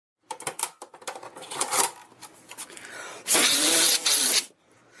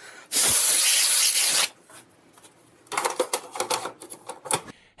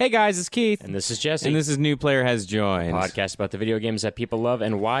Hey guys, it's Keith. And this is Jesse. And this is New Player Has Joined. Podcast about the video games that people love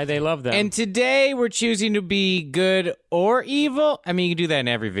and why they love them. And today we're choosing to be good or evil. I mean, you can do that in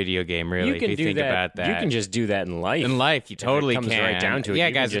every video game, really, you can if you do think that. about that. You can just do that in life. In life, you totally if it comes can. right down to it. Yeah,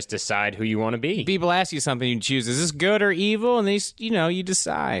 you guys, can just decide who you want to be. people ask you something, you choose, is this good or evil? And you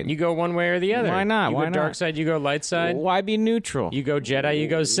decide. You go one way or the other. Why not? You Why go not? dark side, you go light side. Why be neutral? You go Jedi, you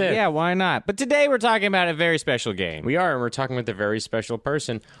go Sith. Yeah, why not? But today we're talking about a very special game. We are, and we're talking with a very special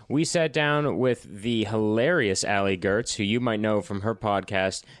person. We sat down with the hilarious Allie Gertz, who you might know from her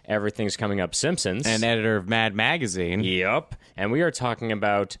podcast, Everything's Coming Up Simpsons. An editor of Mad Magazine. Yep. And we are talking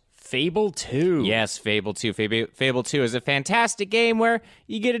about Fable 2. Yes, Fable 2. Fable 2 is a fantastic game where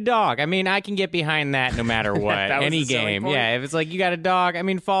you get a dog. I mean, I can get behind that no matter what. That was Any the selling game. point? Yeah, if it's like you got a dog, I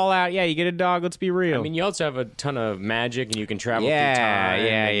mean, Fallout, yeah, you get a dog, let's be real. I mean, you also have a ton of magic, and you can travel through yeah, time.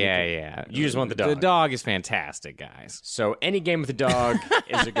 yeah. You just want the dog. The dog is fantastic, guys. So any game with a dog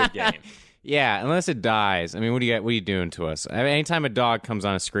is a good game. Yeah, unless it dies. I mean, what are you doing to us? I mean, anytime a dog comes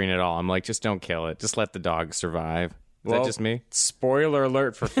on a screen at all, I'm like, just don't kill it. Just let the dog survive. Is that just me? Spoiler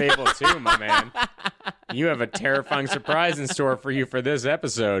alert for Fable 2, my man. You have a terrifying surprise in store for you for this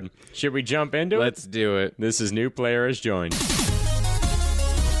episode. Should we jump into it? Let's do it. This is New Player Has Joined.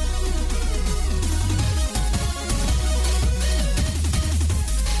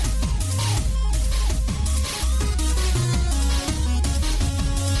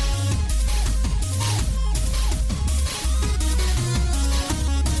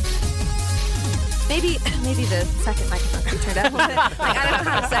 Maybe the second microphone could be turned up a little bit. Like, I don't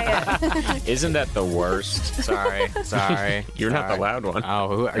know how to say it. Isn't that the worst? Sorry. You're not the loud one.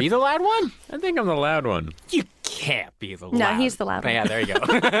 Oh, are you the loud one? I think I'm the loud one. You can't be the loud No, he's the loud one. Yeah, there you go.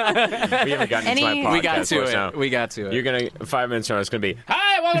 We haven't gotten into my podcast. We got to voice now. it. We got to it. You're going to, 5 minutes from now, it's going to be,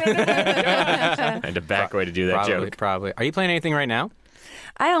 hi, welcome to New Player Has Joined. I had to back away to do that joke. Probably. Are you playing anything right now?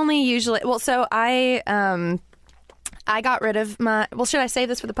 I only usually... Well, so I got rid of my... Well, should I say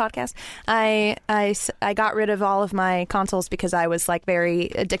this for the podcast? I got rid of all of my consoles because I was, like, very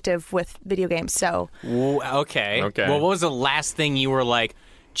addictive with video games, so... Okay. Well, what was the last thing you were like,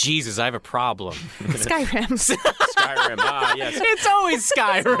 Jesus, I have a problem? Skyrim. Skyrim, yes. It's always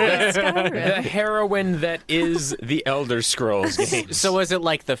Skyrim. The heroine that is the Elder Scrolls games. So was it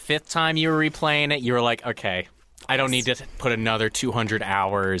like the fifth time you were replaying it, you were like, okay, I don't need to put another 200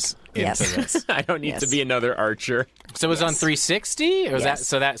 hours into this. I don't need to be another archer. So it was on 360? Or was Yes.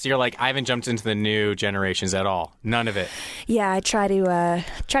 so you're like, I haven't jumped into the new generations at all. None of it. Yeah, I try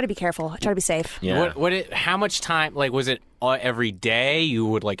to be careful. I try to be safe. Yeah. How much time, like, was it every day you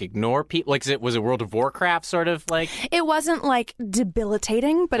would, like, ignore people? Like, was it World of Warcraft sort of, like? It wasn't, like,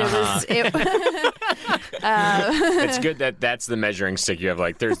 debilitating, but it was... It's good that that's the measuring stick you have.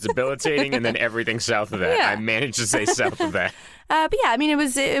 Like, there's debilitating and then everything south of that. Yeah. I managed to say south of that. But yeah, I mean, it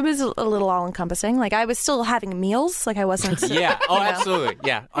was a little all-encompassing. Like, I was still having meals. Like, I wasn't... Yeah. Oh, absolutely.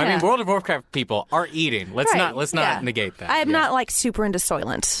 Yeah. I mean, World of Warcraft people are eating. Let's Right. not negate that. I am not, like, super into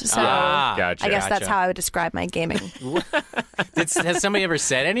Soylent, so Gotcha. I guess that's how I would describe my gaming. Has somebody ever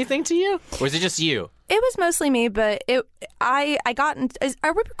said anything to you? Or is it just you? It was mostly me, but I got...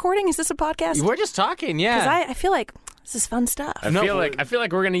 Are we recording? Is this a podcast? We're just talking, yeah. Because I feel like this is fun stuff. I feel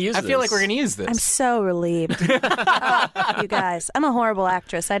like we're going to use this. I feel like we're going to use this. I'm so relieved. You guys, I'm a horrible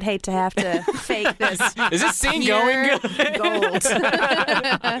actress. I'd hate to have to fake this. Is this scene going good? Gold.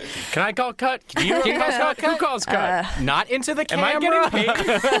 Can I call cut? Do you call cut? Who calls cut? Not into the Am camera. I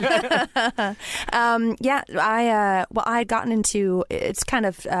getting paid? Yeah, I had gotten into, it's kind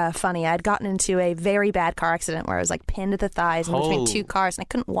of funny, I had gotten into a very bad car accident where I was like pinned to the thighs in between two cars and I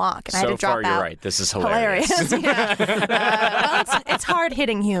couldn't walk and I had to drop So out. far, you're right. This is hilarious. Yeah. Well, it's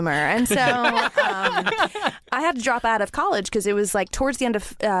hard-hitting humor. And so I had to drop out of college because it was like towards the end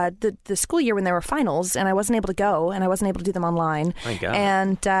of the school year when there were finals and I wasn't able to go and I wasn't able to do them online. My God.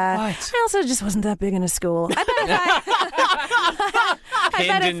 And I also just wasn't that big in a school. I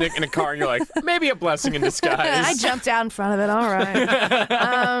bet if Pinned in a car and you're like, maybe a blessing in disguise. I jumped out in front of it. All right,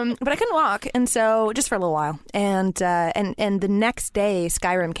 but I couldn't walk, and so just for a little while, and the next day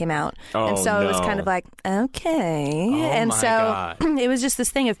Skyrim came out, and so it was kind of like okay, and my so God. it was just this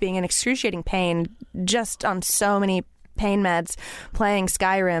thing of being in excruciating pain, just on so many pain meds, playing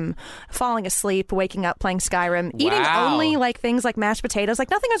Skyrim, falling asleep, waking up, playing Skyrim, eating Wow. only like things like mashed potatoes. Like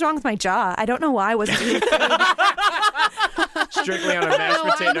nothing was wrong with my jaw. I don't know why I wasn't eating food. Strictly on a mashed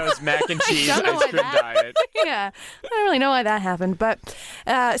potatoes, mac and cheese, Don't know ice why cream diet. Yeah, I don't really know why that happened, but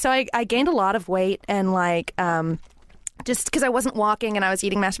so I gained a lot of weight and like just because I wasn't walking and I was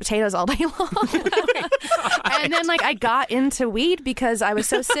eating mashed potatoes all day long. And then like I got into weed because I was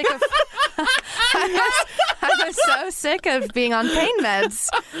so sick of I was so sick of being on pain meds.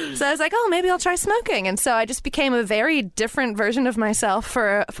 So I was like, oh, maybe I'll try smoking. And so I just became a very different version of myself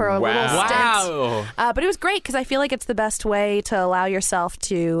for a little stint. Wow. But it was great because I feel like it's the best way to allow yourself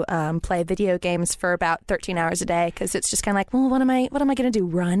to play video games for about 13 hours a day, because it's just kind of like, well, what am I going to do?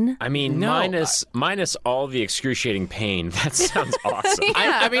 Run? I mean, minus all the excruciating pain. That sounds awesome.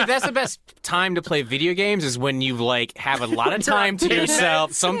 I mean, that's the best time to play video games is when you like have a lot of time to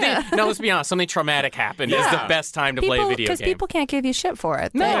yourself. Something. No, let's be honest. Something traumatic happened is the best time to play a video game. Because people can't give you shit for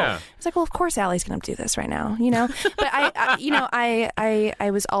it. It's like, well, of course, Allie's going to do this right now, But I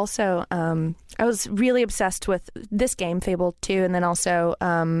was also I was really obsessed with this game, Fable 2, and then also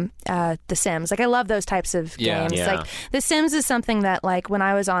The Sims. Like, I love those types of games. Yeah. Like, The Sims is something that, like, when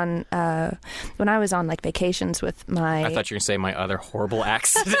I was on like vacations with my. I thought you were going to say my other horrible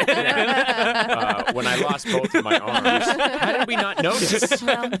accident. When I lost both of my arms. How did we not notice?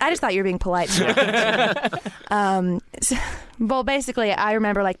 Well, I just thought you were being polite. Well, basically, I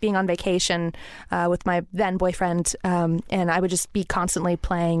remember like being on vacation with my then boyfriend, and I would just be constantly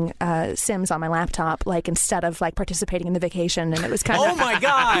playing Sims on my laptop, like instead of like participating in the vacation. And it was kind of oh my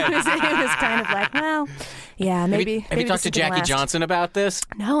god! it was kind of like, well, yeah, maybe. Have you talked to Jackie Johnson about this?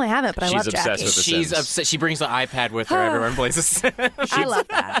 No, I haven't, but I love obsessed Jackie. with the She's Sims. upset. She brings the iPad with her everywhere in places. I love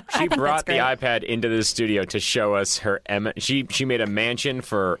that. I She think brought the that's great. iPad into the studio to show us her. She made a mansion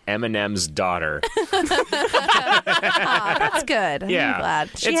for Eminem's daughter. Aw, that's good. Yeah, I'm glad.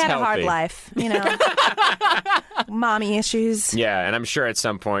 She it's had a hard healthy. life, mommy issues. Yeah, and I'm sure at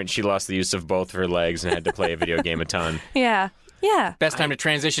some point she lost the use of both of her legs and had to play a video game a ton. Yeah. Best time to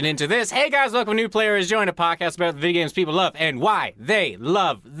transition into this. Hey guys, welcome to New Players Join, a podcast about the video games people love and why they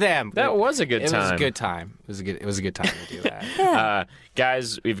love them. That was a good It was time. a good time. It was a good time to do that.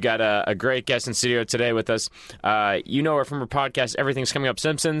 Guys, we've got a great guest in studio today with us. You know her from her podcast, Everything's Coming Up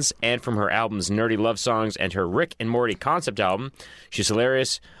Simpsons, and from her albums, Nerdy Love Songs, and her Rick and Morty concept album. She's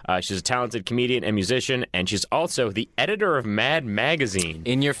hilarious. She's a talented comedian and musician, and she's also the editor of Mad Magazine.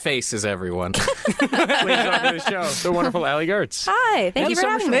 In your faces, everyone. Please welcome to the show, the wonderful Allie Gertz. Hi. Thank you for so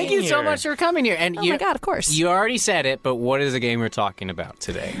much having for me. Thank you so here. much for coming here. And Oh my God, of course. You already said it, but what is the game we're talking about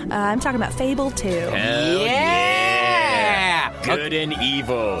today? I'm talking about Fable 2. Hell yeah! Good and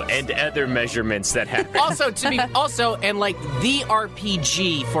evil, and other measurements that happen. And like the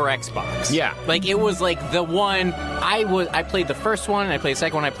RPG for Xbox. Yeah. Like it was like the one I played the first one and I played the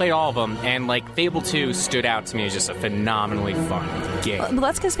second one, I played all of them, and like Fable 2 stood out to me as just a phenomenally fun game. Well,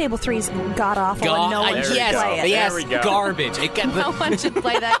 that's because Fable 3's god awful and no one should play it. Yes, There we go. garbage. It got No one should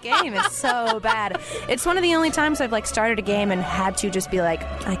play that game. It's so bad. It's one of the only times I've like started a game and had to just be like,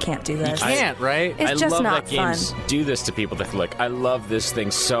 I can't do this. can't, right? It's I just love not that games fun. do this to people that like, I love this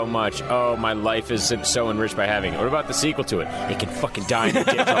thing so much. Oh, my life is so enriched by having it. What about the sequel to it? It can fucking die in a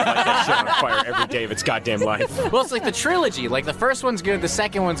ditch. I'll light that shit on fire every day of its goddamn life. Well, it's like the trilogy. Like the first one's good, the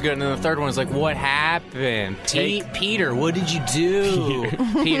second one's good, and then the third one's like, what happened? Peter, what did you do?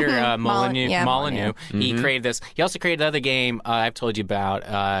 Peter Molyneux. yeah, Molyneux. Molyneux. He created this. He also created the other game I've told you about,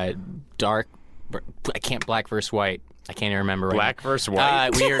 Black vs. White. I can't even remember right Black vs. White?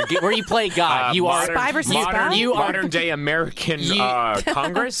 Where you play God. You are Spy versus Spy? You are modern day American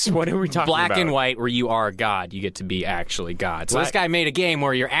Congress? What are we talking Black about? and White, where you are God. You get to be actually God. So this guy made a game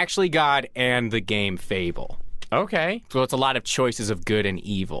where you're actually God and the game Fable. Okay. So it's a lot of choices of good and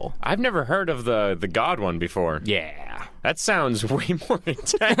evil. I've never heard of the God one before. Yeah. That sounds way more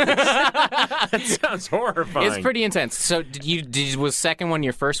intense. That sounds horrifying. It's pretty intense. So was second one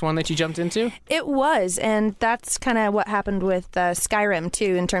your first one that you jumped into? It was, and that's kind of what happened with Skyrim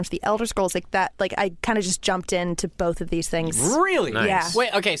too, in terms of the Elder Scrolls. Like that, like I kind of just jumped into both of these things. Really? Nice. Yeah.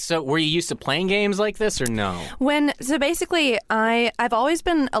 Wait, okay, so were you used to playing games like this or no? So basically, I've always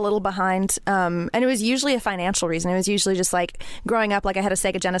been a little behind, and it was usually a financial reason. It was usually just like growing up, like I had a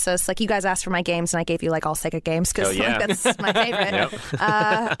Sega Genesis. Like you guys asked for my games, and I gave you like all Sega games because Hell yeah. like, that's my favorite.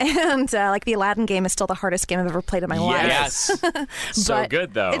 And like the Aladdin game is still the hardest game I've ever played in my life. Yes. So But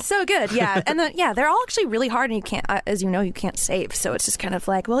good, though. It's so good, yeah. And then, yeah, they're all actually really hard, and you can't, as you know, you can't save. So it's just kind of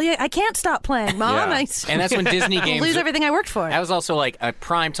like, well, yeah, I can't stop playing, Mom. Yeah. And that's when Disney games lose everything I worked for. That was also like a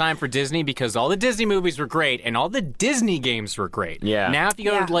prime time for Disney because all the Disney movies were great and all the Disney games were great. Yeah. Now if you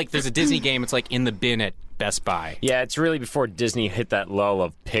go Yeah. to like there's a Disney game, it's like in the bin at Best Buy. Yeah, it's really before Disney hit that lull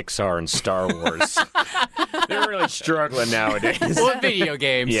of Pixar and Star Wars. They're really struggling nowadays. What video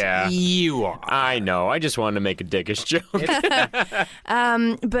games? Yeah. You are. I know. I just wanted to make a dickish joke.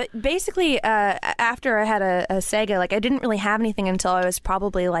 But basically, after I had a Sega, like I didn't really have anything until I was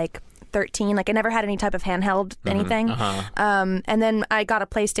probably like 13. Like I never had any type of handheld anything. And then I got a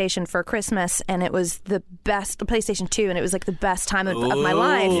PlayStation for Christmas, and it was the best, PlayStation 2, and it was like the best time of my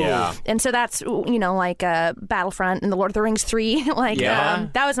life. Yeah. And so that's, like Battlefront and the Lord of the Rings 3.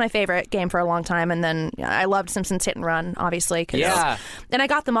 That was my favorite game for a long time. And then I loved Simpsons Hit and Run, obviously. And I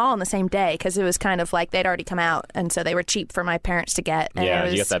got them all on the same day because it was kind of like they'd already come out, and so they were cheap for my parents to get.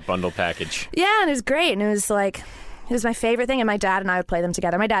 And you got that bundle package. Yeah, and it was great, and it was my favorite thing, and my dad and I would play them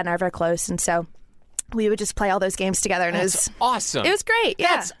together. My dad and I are very close, and so we would just play all those games together, and it was awesome. It was great.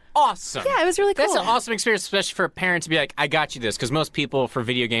 Yeah. That's awesome. Yeah, it was really cool. That's an awesome experience, especially for a parent to be like, I got you this. Because most people, for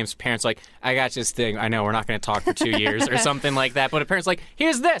video games, parents are like, I got you this thing. I know we're not going to talk for 2 years or something like that. But a parent's like,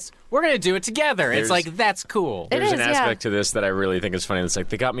 here's this. We're going to do it together. It's like, that's cool. There's an aspect to this that I really think is funny. It's like,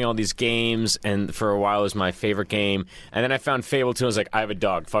 they got me all these games, and for a while it was my favorite game. And then I found Fable 2, and I was like, I have a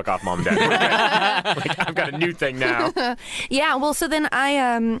dog. Fuck off, Mom and Dad. I've got a new thing now. Yeah, well, so then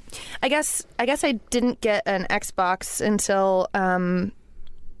I guess I didn't get an Xbox until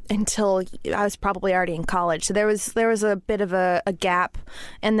I was probably already in college. So there was a bit of a gap,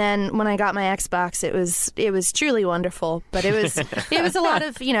 and then when I got my Xbox, it was truly wonderful. But it was a lot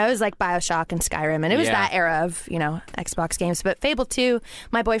of it was like BioShock and Skyrim, and it was that era of Xbox games. But Fable 2,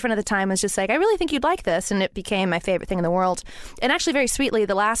 my boyfriend at the time was just like, I really think you'd like this, and it became my favorite thing in the world. And actually, very sweetly,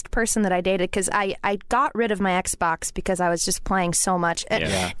 the last person that I dated, because I got rid of my Xbox because I was just playing so much.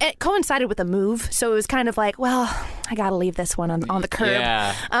 It coincided with a move, so it was kind of like, well, I got to leave this one on the curb.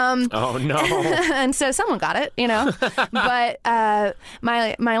 Yeah. Oh no! And so someone got it, But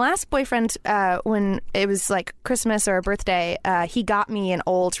my last boyfriend, when it was like Christmas or a birthday, he got me an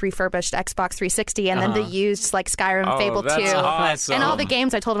old refurbished Xbox 360, and then the used like Skyrim, Fable 2, awesome. and all the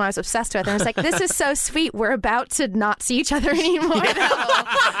games I told him I was obsessed with. And I was like, this is so sweet. We're about to not see each other anymore. Because,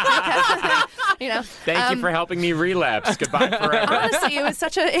 Thank you for helping me relapse. Goodbye forever. Honestly, it was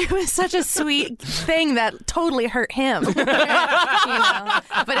such a sweet thing that totally hurt him.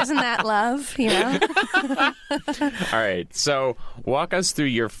 But isn't that love? All right, so walk us through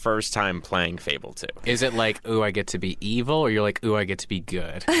your first time playing Fable 2. Is it like, ooh, I get to be evil, or you're like, ooh, I get to be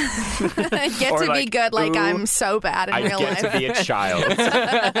good? I get to be good, like I'm so bad in real life. I get to be a child.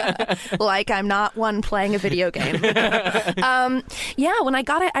 Like I'm not one playing a video game. When I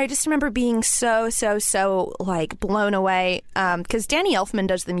got it, I just remember being so like blown away because Danny Elfman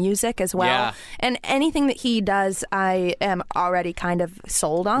does the music as well, and anything that he does, I am already kind of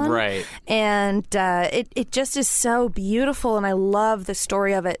sold on. Right. And it just is so beautiful, and I love the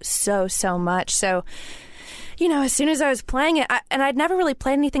story of it so much. So, as soon as I was playing it, and I'd never really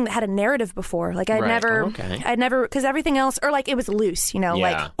played anything that had a narrative before. Like I'd never, because everything else, or like it was loose,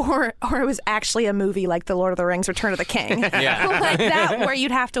 like, or it was actually a movie like The Lord of the Rings, Return of the King, like that, where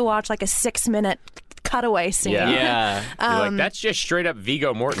you'd have to watch like a 6-minute cutaway scene. Yeah. You're like, that's just straight up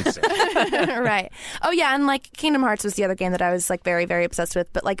Viggo Mortensen. Right. Oh yeah, and like Kingdom Hearts was the other game that I was like very, very obsessed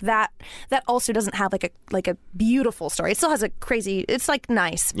with, but like that also doesn't have like a beautiful story. It still has a crazy, it's like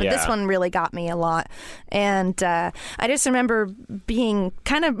nice, but this one really got me a lot. And I just remember being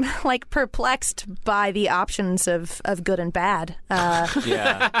kind of like perplexed by the options of good and bad.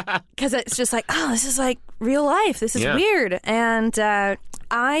 Because it's just like, oh, this is like real life. This is weird. And the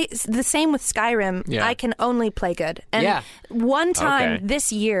same with Skyrim. I can only play good. And one time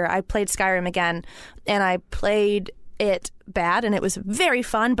this year, I played Skyrim again, and I played it bad, and it was very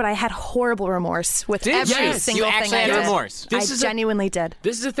fun, but I had horrible remorse with every single thing I did. You actually had remorse. I genuinely did.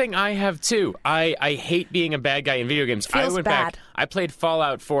 This is a thing I have too. I hate being a bad guy in video games. Feels I went bad. back. I played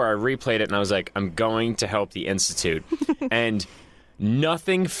Fallout 4. I replayed it, and I was like, I'm going to help the Institute. And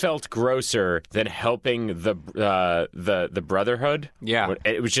nothing felt grosser than helping the Brotherhood. Yeah.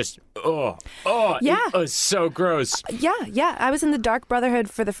 It was just, it was so gross. Yeah. I was in the Dark Brotherhood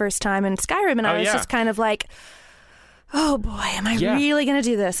for the first time in Skyrim, and I was just kind of like, oh boy, am I really going to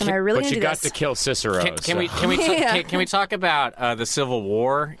do this? Am I really going to do this? But you got to kill Cicero. Can we talk about the Civil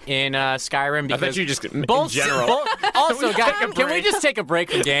War in Skyrim? Because I thought you just in general. Also, guys, can we just take a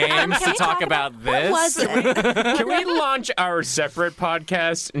break from games to talk about this? What was it? Can we launch our separate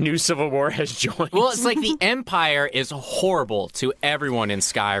podcast? New Civil War has joined. Well, it's like the Empire is horrible to everyone in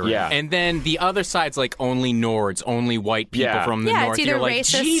Skyrim, and then the other side's like only Nords, only white people from the north. It's either You're like,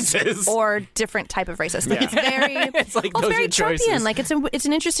 racist Jesus, or different type of racist. Like it's very. Like it's very choices. Trumpian. Like it's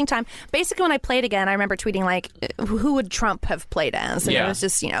an interesting time. Basically, when I played again, I remember tweeting like, "Who would Trump have played as?" And it was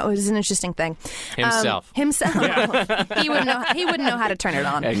just, it was an interesting thing. Himself. He wouldn't know how to turn it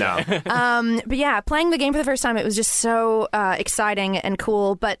on. No. But yeah, playing the game for the first time, it was just so exciting and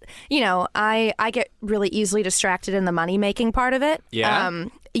cool. But I get really easily distracted in the money making part of it. Yeah.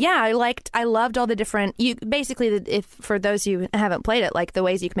 I loved all the different, if for those who haven't played it, like the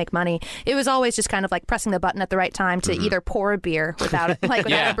ways you can make money, it was always just kind of like pressing the button at the right time to either pour a beer without it, without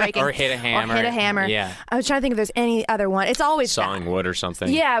it breaking. Or hit a hammer. Yeah. I was trying to think if there's any other one. It's always sawing wood or something.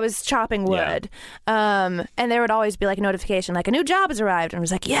 Yeah, I was chopping wood. Yeah. And there would always be like a notification, like a new job has arrived. And I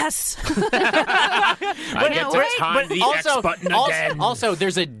was like, yes. I get to time the X button again. Also,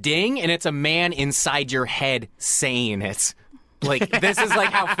 there's a ding, and it's a man inside your head saying it. Like, this is like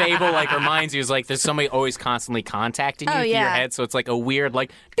how Fable like reminds you is like there's somebody always constantly contacting you through your head, so it's like a weird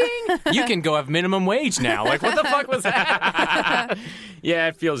like ding. You can go have minimum wage now. Like, what the fuck was that? Yeah,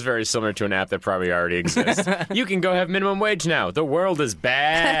 it feels very similar to an app that probably already exists. You can go have minimum wage now. The world is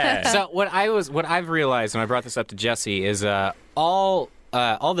bad. So what I've realized when I brought this up to Jesse is all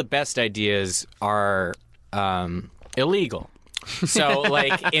the best ideas are illegal. So,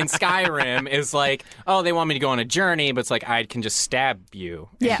 like, in Skyrim, it's like, oh, they want me to go on a journey, but it's like, I can just stab you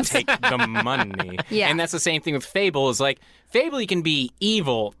and take the money. Yeah. And that's the same thing with Fable, is like, Fable, you can be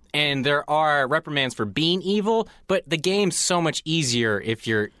evil, and there are reprimands for being evil, but the game's so much easier if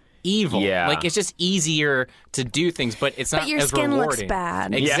you're evil. Yeah. Like, it's just easier to do things, but it's not but your as skin rewarding. Looks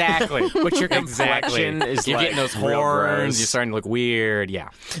bad. Exactly. But your complexion is you're like getting those real horns, gross. you're starting to look weird, yeah.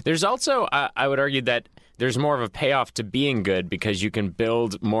 There's also, I would argue that there's more of a payoff to being good because you can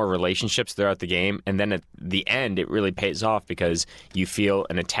build more relationships throughout the game, and then at the end, it really pays off because you feel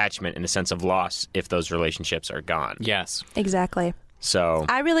an attachment and a sense of loss if those relationships are gone. Yes. Exactly. So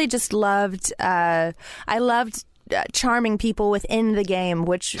I really just loved, charming people within the game,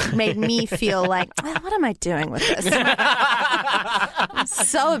 which made me feel like, what am I doing with this? I'm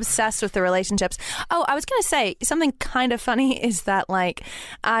so obsessed with the relationships. Oh, I was going to say, something kind of funny is that, like,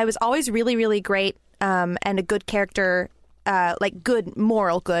 I was always really, really great and a good character, like good,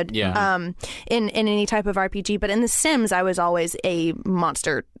 moral good, in any type of RPG. But in The Sims, I was always a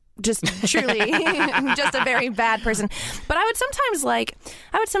monster. Just truly, just a very bad person. But I would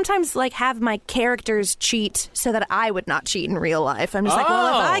sometimes have my characters cheat so that I would not cheat in real life. I'm just like,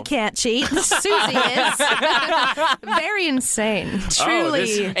 well, if I can't cheat, Susie is. Very insane.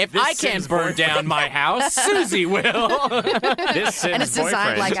 Truly. If I can't burn down my house, Susie will. This Sims and it's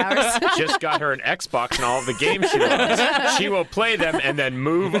designed like ours. just got her an Xbox and all of the games she loves. She will play them and then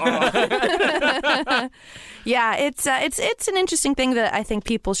move on. Yeah, it's an interesting thing that I think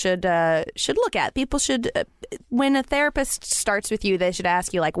people should look at. People should, when a therapist starts with you, they should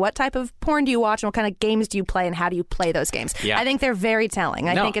ask you, like, what type of porn do you watch and what kind of games do you play and how do you play those games? Yeah. I think they're very telling.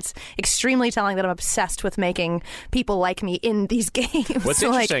 I think it's extremely telling that I'm obsessed with making people like me in these games. What's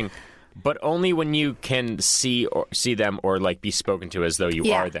interesting, but only when you can see them or like be spoken to as though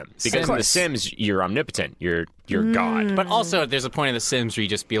you are them. Because in The Sims, you're omnipotent. You're God. But also, there's a point in The Sims where you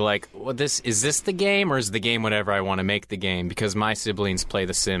just be like, well, is this the game, or is the game whatever I want to make the game? Because my siblings play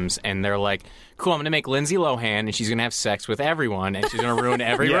The Sims, and they're like, cool, I'm going to make Lindsay Lohan, and she's going to have sex with everyone, and she's going to ruin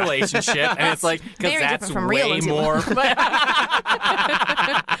every relationship. And it's like, because that's from real way Lindsay more...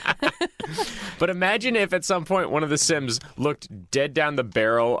 But imagine if at some point one of the Sims looked dead down the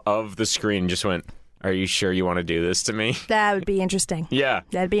barrel of the screen and just went, are you sure you want to do this to me? That would be interesting. Yeah.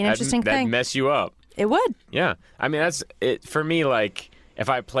 That'd be an interesting thing. That'd mess you up. It would. Yeah. I mean, that's it. For me, like, if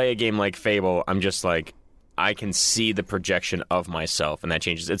I play a game like Fable, I'm just like, I can see the projection of myself, and that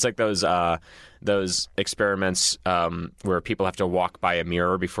changes. It's like those experiments where people have to walk by a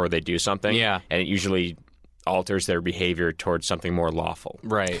mirror before they do something. Yeah. And it usually alters their behavior towards something more lawful.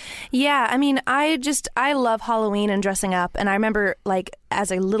 Right. Yeah, I mean, I love Halloween and dressing up. And I remember, like,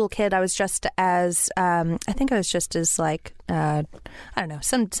 as a little kid, I was dressed as, I think I was just as, like, I don't know,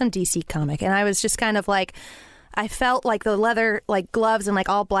 some DC comic. And I was just kind of like, I felt like the leather, like, gloves and, like,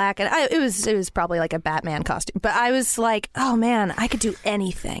 all black. And it was probably like a Batman costume. But I was like, oh, man, I could do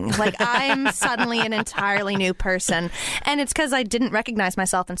anything. Like, I'm suddenly an entirely new person. And it's because I didn't recognize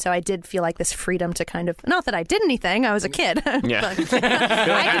myself. And so I did feel like this freedom to kind of, not that I did anything. I was a kid. Yeah. But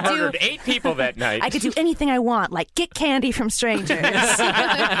I murdered 8 people that night. I could do anything I want, like get candy from strangers. But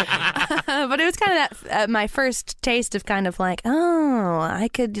it was kind of that my first taste of kind of like, oh, I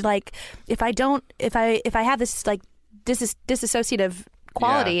could, like, if I have this like disassociative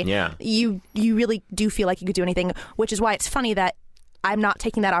quality, you really do feel like you could do anything, which is why it's funny that I'm not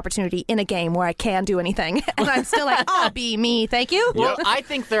taking that opportunity in a game where I can do anything. And I'm still like, I'll be me, thank you. Well, I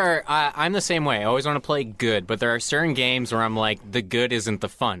think I'm the same way. I always want to play good, but there are certain games where I'm like, the good isn't the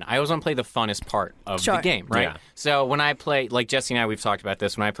fun. I always want to play the funnest part of the game, right? Yeah. So when I play, like Jesse and I, we've talked about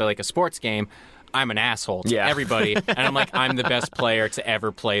this, when I play like a sports game, I'm an asshole to Yeah. everybody, and I'm like, I'm the best player to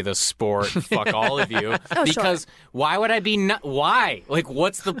ever play the sport. Fuck all of you. Because why would I be? Why? Like,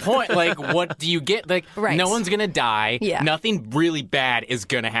 what's the point? Like, what do you get? Like, Right. no one's gonna die. Yeah. Nothing really bad is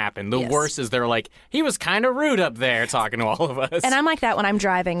gonna happen. The Yes. worst is they're like, he was kind of rude up there talking to all of us. And I'm like that when I'm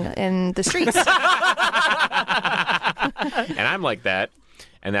driving in the streets. And I'm like that,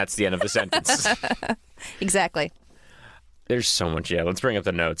 and that's the end of the sentence. Exactly. There's so much. Yeah, let's bring up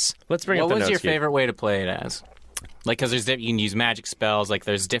the notes. Let's bring what up the was notes. your Keith. favorite way to play it as? Like, because you can use magic spells. Like,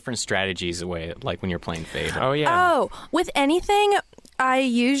 there's different strategies like when you're playing Fade. Oh yeah. Oh, with anything, I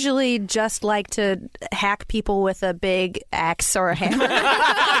usually just like to hack people with a big axe or a hammer.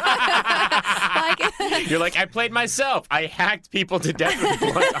 You're like, I played myself. I hacked people to death with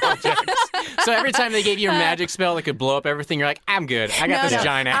blunt objects. So every time they gave you a magic spell that could blow up everything, you're like, I'm good. I got this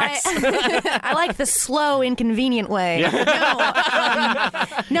giant axe. I like the slow, inconvenient way.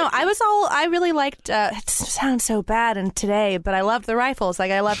 No, I really liked, it sounds so bad in today, but I loved the rifles.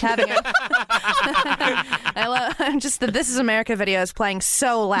 Like, I loved having it. I'm just the This Is America video is playing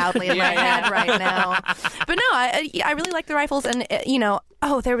so loudly in my head right now. But no, I really like the rifles, and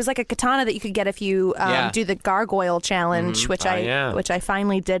there was like a katana that you could get if you do the gargoyle challenge, which I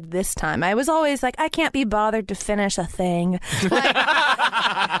finally did this time. I was always like, I can't be bothered to finish a thing, but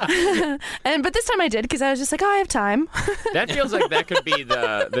this time I did because I was just like, oh, I have time. That feels like that could be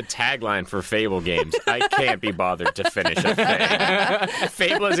the tagline for Fable games. I can't be bothered to finish a thing.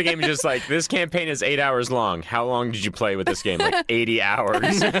 Fable as a game is just like, this campaign is 8 hours long. How long did you play with this game? Like 80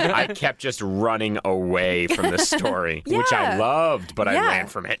 hours. I kept just running away from the story, which I loved, but I ran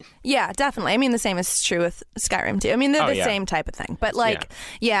from it. Yeah, definitely. I mean, the same is true with Skyrim too. I mean, they're the same type of thing. But I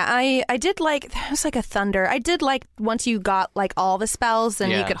did like, there was like a thunder. I did like once you got like all the spells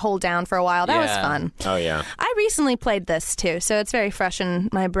and you could hold down for a while. That was fun. Oh yeah. I recently played this too, so it's very fresh in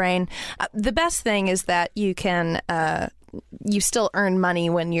my brain. The best thing is that you can you still earn money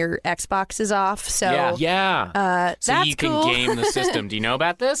when your Xbox is off. So so that's you can cool. game the system. Do you know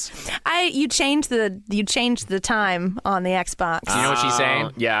about this? You change the time on the Xbox. Do you know what she's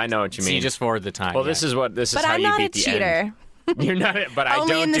saying? Yeah, I know what you So mean. you just forward the time. Well, this is But how I'm you not beat a the cheater. end. You're not, but I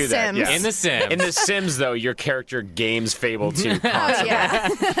Only don't in The do that. Sims. Yes. In The Sims. In The Sims, though, your character games Fable 2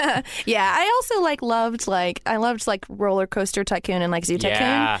 constantly. Yeah. I also loved Roller Coaster Tycoon and like Zoo Tycoon,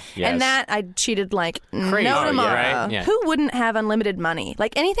 Yes. and that I cheated like Crazy. no Oh, yeah, tomorrow. right? Yeah. Who wouldn't have unlimited money?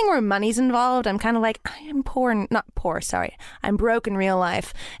 Like anything where money's involved, I'm kind of like, I am poor, not poor. Sorry, I'm broke in real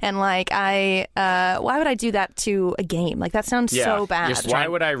life, and like why would I do that to a game? Like that sounds so bad. Why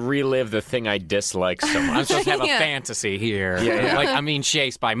would I relive the thing I dislike so much? I'm supposed to have a fantasy here. Yeah. Like, I'm being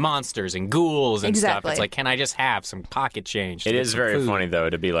chased by monsters and ghouls and stuff. Exactly. It's like, can I just have some pocket change? It is very funny, though,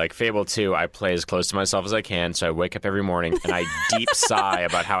 to be like, Fable 2, I play as close to myself as I can, so I wake up every morning and I deep sigh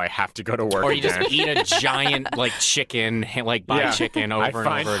about how I have to go to work Or you again. just eat a giant, like, chicken, like, body chicken over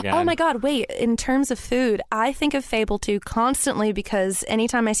and over again. Oh my God, wait. In terms of food, I think of Fable 2 constantly because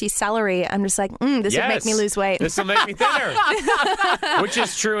anytime I see celery, I'm just like, this would make me lose weight. This will make me thinner. Which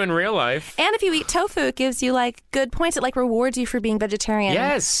is true in real life. And if you eat tofu, it gives you like good points. It like rewards you for being vegetarian.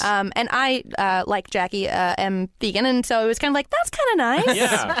 Yes. And I, like Jackie, am vegan, and so it was kind of like, that's kind of nice.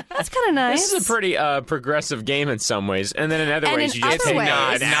 Yeah. That's kind of nice. This is a pretty progressive game in some ways, and then in other And ways, in you just other take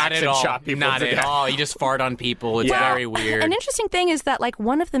ways- an Not axe at and all. chop people Not to at death. all. You just fart on people. It's very weird. An interesting thing is that like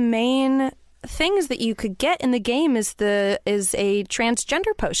one of the main things that you could get in the game is a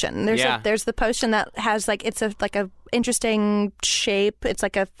transgender potion. There's the potion that has like it's a interesting shape. It's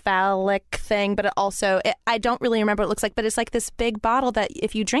like a phallic thing, but I don't really remember what it looks like, but it's like this big bottle that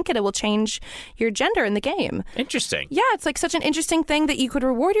if you drink it, it will change your gender in the game. Interesting. Yeah, it's like such an interesting thing that you could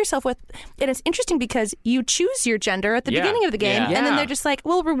reward yourself with. And it's interesting because you choose your gender at the beginning of the game, and then they're just like,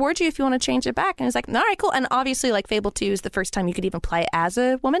 we'll reward you if you want to change it back. And it's like, all right, cool. And obviously, like Fable 2 is the first time you could even play as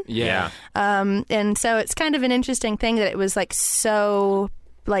a woman. Yeah. And so it's kind of an interesting thing that it was like so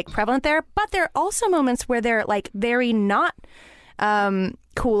like prevalent there. But there are also moments where they're like very not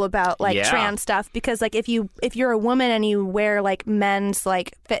cool about like trans stuff, because like if you're a woman and you wear like men's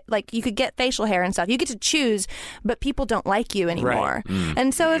like you could get facial hair and stuff, you get to choose, but people don't like you anymore. Right.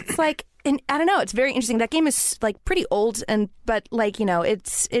 And so it's like, and I don't know, it's very interesting. That game is like pretty old, but like, you know,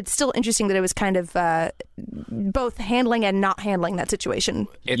 it's still interesting that it was kind of both handling and not handling that situation.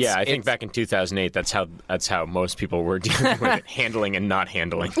 I think back in 2008, that's how most people were dealing with it, handling and not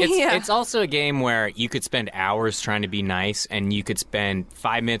handling. It's also a game where you could spend hours trying to be nice, and you could spend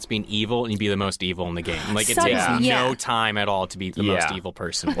 5 minutes being evil, and you'd be the most evil in the game. Like it takes no time at all to be the most evil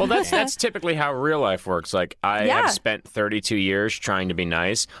person. Well, that's typically how real life works. Like I have spent 32 years trying to be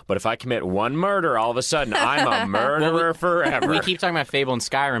nice, but if I commit commit one murder, all of a sudden, I'm a murderer forever. We keep talking about Fable and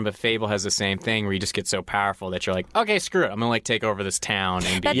Skyrim, but Fable has the same thing where you just get so powerful that you're like, okay, screw it. I'm going to like take over this town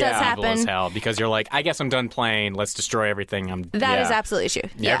and be That does evil as happen. hell because you're like, I guess I'm done playing. Let's destroy everything. That is absolutely true.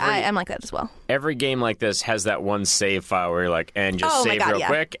 Yeah, Every- I'm like that as well. Every game like this has that one save file where you're like, and just Oh my save God, real yeah.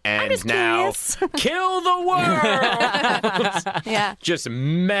 quick, and just now curious. kill the world. Yeah. Just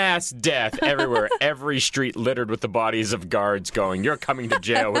mass death everywhere. Every street littered with the bodies of guards going, you're coming to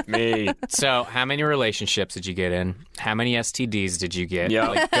jail with me. So, how many relationships did you get in? How many STDs did you get? Yeah.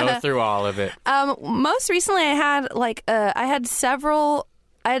 Like, go through all of it. Most recently, I had several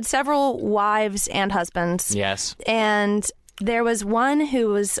wives and husbands. Yes. And there was one who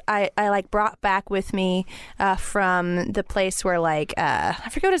was I like brought back with me from the place where like I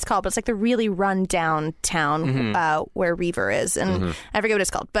forget what it's called, but it's like the really run down town where Reaver is, and I forget what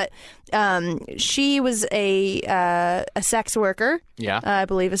it's called. But she was a sex worker. Yeah. I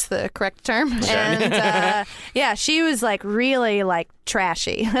believe is the correct term. And yeah, she was like really like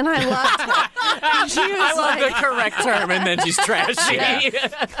trashy, and I loved her. She was I love like, the correct term, and then she's trashy.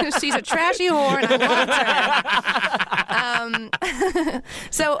 she's a trashy whore, and I loved her.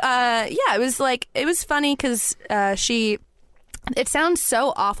 So yeah, it was funny because she. It sounds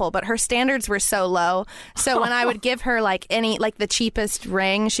so awful, but her standards were so low. So when I would give her like the cheapest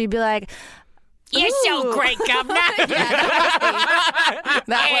ring, she'd be like, You're so "Ooh." great, governor.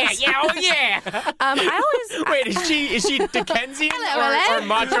 That was. oh yeah. I always. Wait, is she Dickensian Hello. or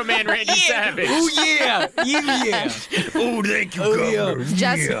Macho Man Randy Savage? yeah. Yeah. Oh, thank you, Governor.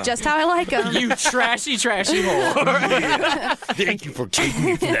 Just how I like them. You trashy whore. Thank you for taking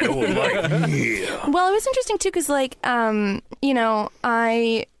me through that whole life. Yeah. Well, it was interesting too because, like, you know,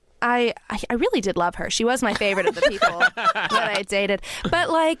 I really did love her. She was my favorite of the people that I dated. But,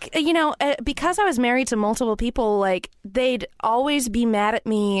 like, you know, because I was married to multiple people, like, they'd always be mad at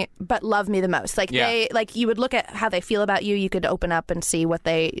me but love me the most. Like, you would look at how they feel about you. You could open up and see what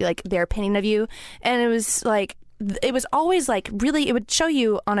their opinion of you. And it was, like, it was always like really, it would show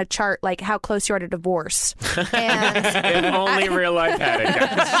you on a chart like how close you are to divorce. And If only real life had it,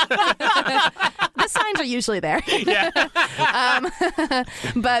 guys. the signs are usually there. Yeah.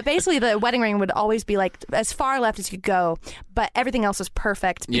 But basically, the wedding ring would always be like as far left as you could go, but everything else was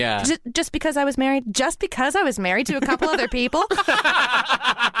perfect. Yeah. Just because I was married to a couple other people.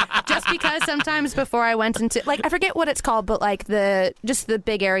 Just because sometimes before I went into, like, I forget what it's called, but like the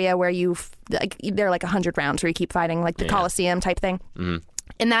big area where there are like 100 rounds where you keep fighting, like the Coliseum type thing. Mm-hmm.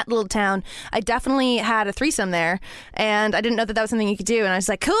 In that little town, I definitely had a threesome there, and I didn't know that was something you could do, and I was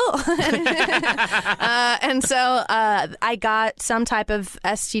like, cool. And so I got some type of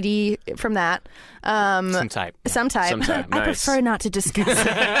STD from that. Some type. I Nice. prefer not to discuss it.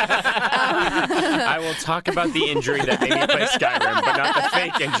 I will talk about the injury that made me play Skyrim, but not the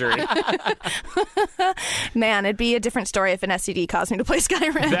fake injury. Man, it'd be a different story if an STD caused me to play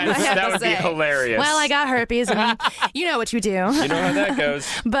Skyrim. That would be hilarious. Well, I got herpes, and you know what you do. You know how that goes.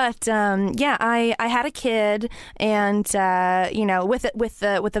 But yeah, I had a kid, and you know, with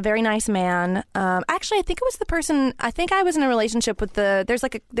a very nice man. Actually, I think it was the person. I think I was in a relationship with there's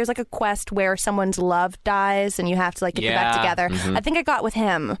like a quest where someone's love dies, and you have to like get back together. Mm-hmm. I think I got with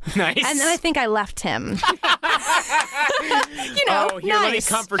him. Nice. And then I think I left him. You know, Oh, here, let me nice.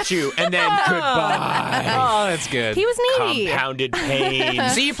 comfort you, and then goodbye. Oh, that's good. He was needy. Compounded pain.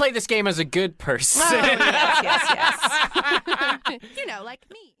 So you play this game as a good person. Oh, yes. You know, like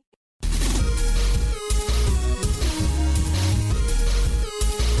me.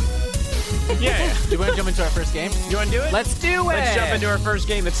 Yeah. Do you want to jump into our first game? You want to do it? Let's do it. Let's jump into our first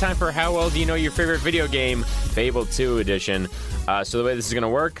game. It's time for How Well Do You Know Your Favorite Video Game? Fable 2 edition. So the way this is going to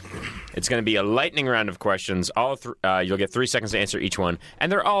work, it's going to be a lightning round of questions. You'll get 3 seconds to answer each one, and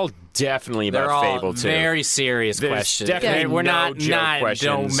they're all definitely about They're all Fable 2. very serious There's questions. definitely We're no not joke questions.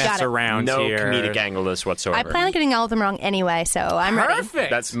 Don't mess Got it. around no here. comedic angle to this whatsoever. I plan on getting all of them wrong anyway, so I'm ready. Perfect.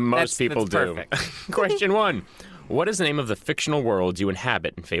 That's most people do. Perfect. Question 1. What is the name of the fictional world you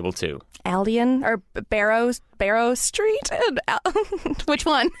inhabit in Fable 2? Albion or Barrow Street? Which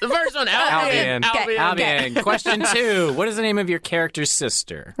one? The first one, Albion. Okay. Albion. Question 2. What is the name of your character's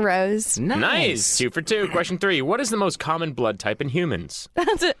sister? Rose. Nice. 2 for 2. Question 3. What is the most common blood type in humans?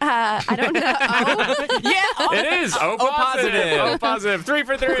 I don't know. Yeah. It is O positive. O positive. 3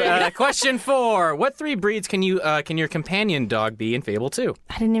 for 3. Question 4. What 3 breeds can your companion dog be in Fable 2?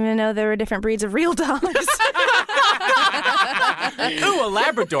 I didn't even know there were different breeds of real dogs. Ooh, a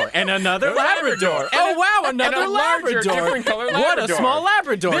Labrador and another Labrador. Oh wow, another and a larger, Labrador. different color What a Labrador. small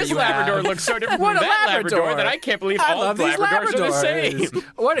Labrador This you Labrador have. looks so different What from a that Labrador that I can't believe I all love these Labradors are the same.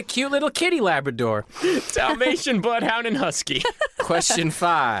 What a cute little kitty Labrador. Dalmatian, Bloodhound, and Husky. Question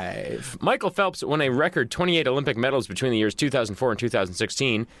 5. Michael Phelps won a record 28 Olympic medals between the years 2004 and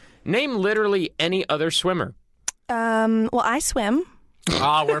 2016. Name literally any other swimmer. Well, I swim.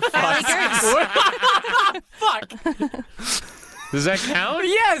 Oh, we're fucked. Fuck. Does that count?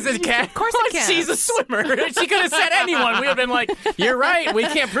 Yes, it can. Of course it can. She's a swimmer. She could have said anyone. We would have been like, you're right. We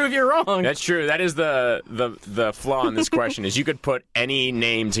can't prove you're wrong. That's true. That is the flaw in this question is you could put any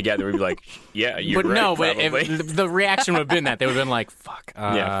name together. We'd be like, yeah, you're But right, no, but probably. if the reaction would have been that. They would have been like, fuck.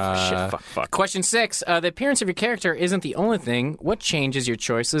 Yeah, shit, fuck. Question 6. The appearance of your character isn't the only thing. What changes your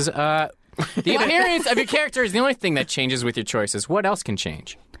choices? The appearance of your character is the only thing that changes with your choices. What else can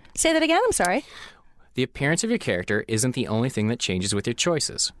change? Say that again. I'm sorry. The appearance of your character isn't the only thing that changes with your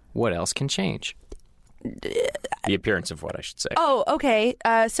choices. What else can change? The appearance of what, I should say. Oh, okay.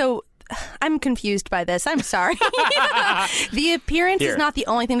 So I'm confused by this. I'm sorry. The appearance Here. is not the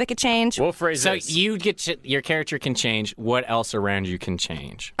only thing that could change. We'll phrase So this. you get your character can change. What else around you can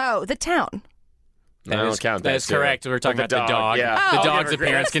change? Oh, the town. I don't count that. That is too. correct. We're talking But about the dog. Yeah. The Oh. dog's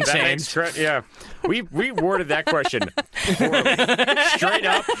appearance can That change. makes correct- yeah. We worded that question poorly. Straight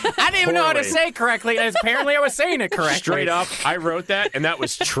up. I didn't even know how to poorly. say it correctly. And apparently, I was saying it correctly. Straight up, I wrote that, and that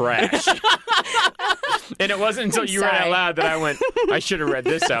was trash. And it wasn't until you read it out sorry. loud that I went, I should have read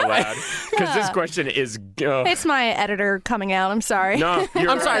this out loud. Because this question is... It's my editor coming out. I'm sorry. no, you're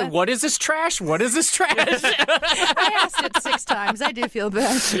I'm right. sorry. What is this trash? What is this trash? I asked it 6 times. I do feel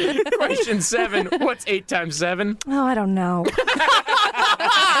bad. Question 7. What's 8 times 7? Oh, I don't know.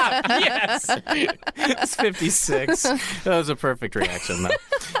 Yes. It's 56. That was a perfect reaction, though.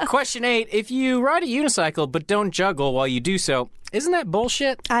 Question 8. If you ride a unicycle but don't juggle while you do so, isn't that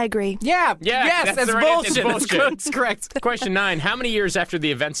bullshit? I agree. Yeah. Yeah, Yes, that's that's the right answer. It's bullshit. That's bullshit. good. That's correct. Question 9. How many years after the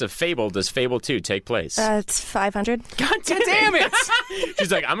events of Fable does Fable 2 take place? It's 500. God damn it.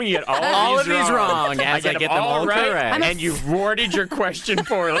 She's like, I'm going to get all, All of of these wrong as I get them all right, correct. and you've worded your question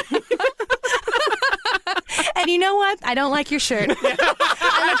poorly. And you know what? I don't like your shirt.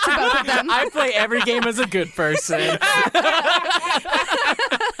 I looked to both of them. I play every game as a good person.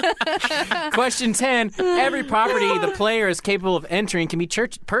 Question 10. Every property the player is capable of entering can be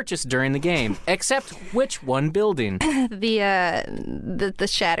purchased during the game, except which one building? The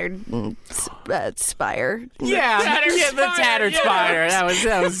shattered spire. Yeah, Tattered the Spire, tattered yeah. spider.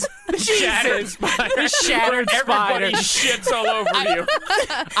 That was Shattered spider. the shattered spider. Everybody shits all over you.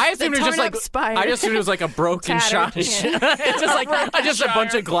 I assumed it was just torn like up spider. I just assumed it was like a broken shot. Tattered, It's just like just a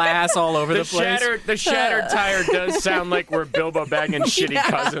bunch of glass all over the place. The shattered tire does sound like where Bilbo Baggins' shitty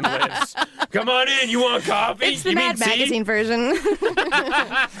cousin lives. Come on in. You want coffee? It's the you Mad mean tea? Magazine version.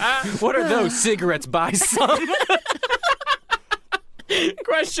 What are those cigarettes? Buy some.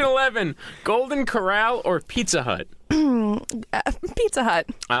 Question 11. Golden Corral or Pizza Hut? Pizza Hut.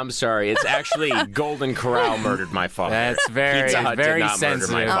 I'm sorry. It's actually Golden Corral murdered my father. That's very, Pizza Hut did very not murder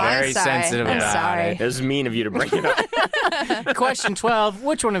sensitive. my father. I'm Very sorry. sensitive I'm about sorry. it. It was mean of you to bring it up. Question 12.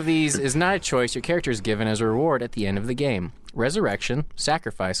 Which one of these is not a choice your character is given as a reward at the end of the game? Resurrection,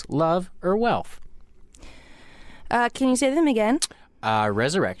 sacrifice, love, or wealth? Can you say them again?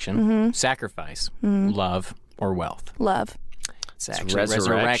 Resurrection, sacrifice, love, or wealth? Love. It's actually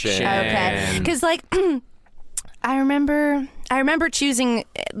resurrection. Okay. Because like I remember choosing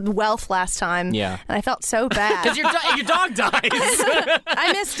wealth last time. Yeah. And I felt so bad. Because your dog dies.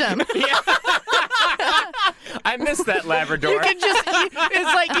 I missed him. I missed that Labrador. You can just,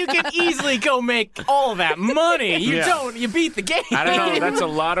 it's like you can easily go make all that money. You Yeah. don't, you beat the game. I don't know. That's a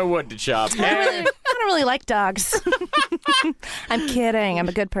lot of wood to chop. I don't really like dogs. I'm kidding. I'm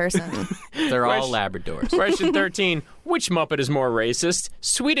a good person. They're all Labradors. Question 13. Which Muppet is more racist?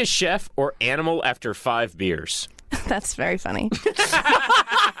 Swedish Chef or Animal After 5 beers? That's very funny.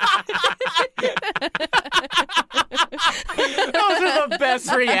 Those are the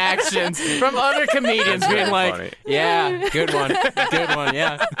best reactions from other comedians being very like, funny. yeah, good one,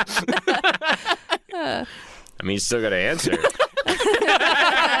 yeah. I mean, you still got to answer.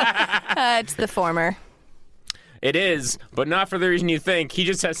 It's the former. It is, but not for the reason you think. He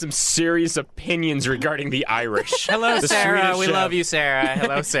just has some serious opinions regarding the Irish. Hello, The Sarah. Swedish We Chef. love you, Sarah.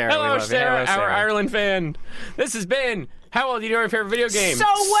 Hello, Sarah. Hello, we love Sarah, you. Hello, our Ireland fan. This has been How Well Do You Know Your Favorite Video Game? So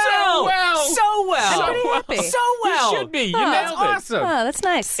well. So well. So well. So pretty well. happy. So well. You should be. You That's nailed it. awesome. Oh, that's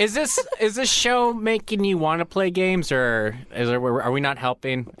nice. Is this show making you want to play games, or are we not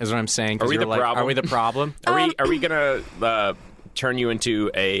helping? Is what I'm saying. 'Cause Are we you're the problem? Are we the problem? Are we gonna turn you into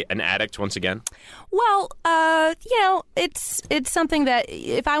an addict once again? Well, it's something that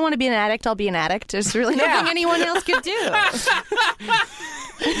if I want to be an addict, I'll be an addict. There's really nothing anyone else could do.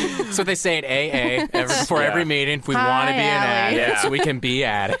 That's what they say at AA before every meeting. We want to be an Allie. addict, Yeah. so we can be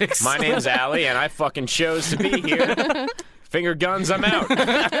addicts. My name's Allie, and I fucking chose to be here. Finger guns, I'm out.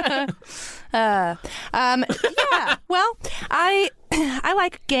 Yeah. Well, I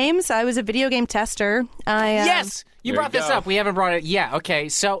like games. I was a video game tester. Yes, you There brought you this go. up. We haven't brought it. Yeah. Okay.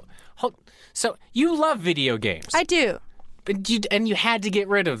 So you love video games. I do. And you had to get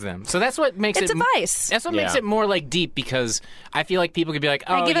rid of them. So that's what makes It's it a vice. That's what makes Yeah. it more like deep, because I feel like people could be like,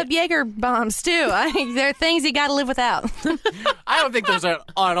 "Oh, I give up Jaeger bombs too. There are things you got to live without. I don't think those are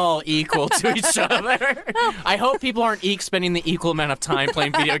at all equal to each other." I hope people aren't spending the equal amount of time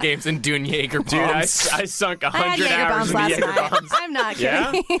playing video games and doing Jaeger bombs. Dude, I sunk I had 100 Jaeger hours bombs in the last Jaeger night. bombs. I'm not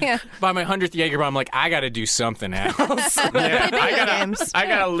kidding. Yeah? By my 100th Jaeger bomb, I'm like, I got to do something else. Yeah, Video games. I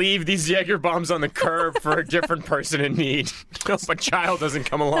gotta leave these Jaeger bombs on the curb for a different person in need. Hope a child doesn't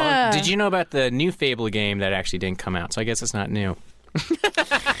come along. Did you know about the new Fable game that actually didn't come out? So I guess it's not new.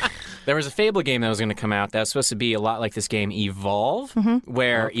 There was a Fable game that was going to come out that was supposed to be a lot like this game Evolve,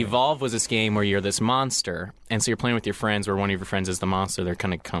 where Evolve was this game where you're this monster, and so you're playing with your friends where one of your friends is the monster. They're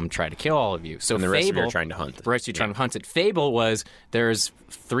going to come try to kill all of you. So And the rest of you Fable, are trying to hunt. The rest of you are trying to hunt it. Fable was there's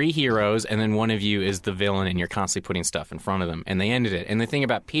 3 heroes, and then one of you is the villain, and you're constantly putting stuff in front of them. And they ended it. And the thing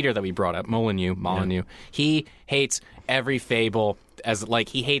about Peter that we brought up, Molyneux, he hates every Fable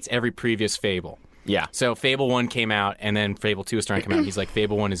he hates every previous Fable. Yeah. So Fable 1 came out, and then Fable 2 was starting to come out. He's like,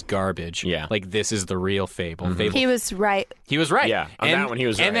 Fable 1 is garbage. Yeah. Like, this is the real Fable. Fable. He was right. He was right. Yeah, on that one he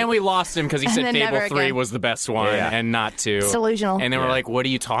was And right. then we lost him because he said then Fable never 3 again. was the best one Yeah. and not 2. It's delusional. And then we're Yeah. like, what are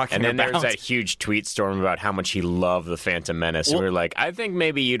you talking And then about? there was that huge tweet storm about how much he loved the Phantom Menace. And we were like, I think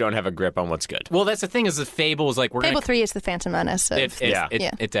maybe you don't have a grip on what's good. Well, that's the thing is that Fable is like, we're Fable going to... 3 is the Phantom Menace. Yeah.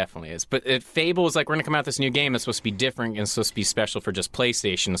 It definitely is. But Fable is like, we're going to come out with this new game that's supposed to be different and supposed to be special for just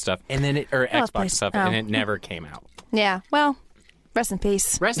PlayStation and stuff, and then or Xbox and stuff, and it never came out. Yeah. Well, rest in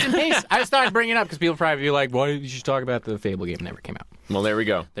peace. Rest in peace. I just thought I'd bring it up because people probably be like, why did you should talk about the Fable game? It never came out. Well, there we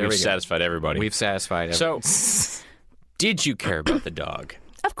go. There We've we go. satisfied everybody. We've satisfied So, did you care about the dog?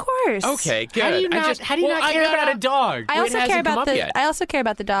 Of course. Okay, good. How do you not care about a dog? I It also hasn't care come about up the. yet. I also care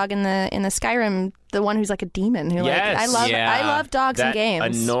about the dog in the Skyrim, the one who's like a demon. Who Yes. I love. Yeah. I love dogs That in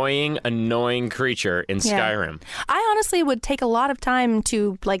games. annoying creature in Yeah. Skyrim. I honestly would take a lot of time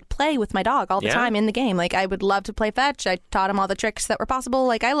to like play with my dog all the Yeah? time in the game. Like I would love to play fetch. I taught him all the tricks that were possible.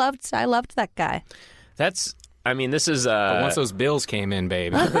 Like I loved that guy. This is But once those bills came in,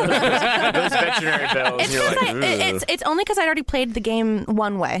 babe. those veterinary bills. And you're like, "Ugh." It's only because I'd already played the game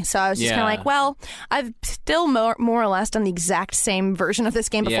one way, so I was just Yeah. kind of like, well, I've still more or less done the exact same version of this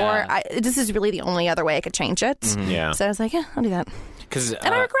game before. Yeah. This is really the only other way I could change it. Yeah. So I was like, yeah, I'll do that, 'Cause,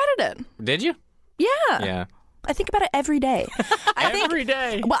 and I regretted it. did you? Yeah. Yeah. I think about it every day. Every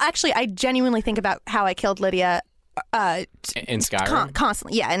day. Well, actually, I genuinely think about how I killed Lydia In Skyrim?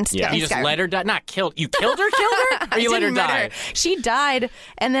 constantly. Yeah, in Yeah. in You just Skyrim. let her die? Not killed. You killed her? Or you let her Didn't murder die? She died,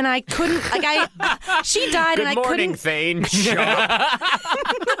 and then I couldn't. She died, Good and I morning, couldn't. Thane. Shut up.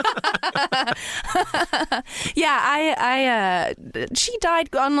 Yeah, she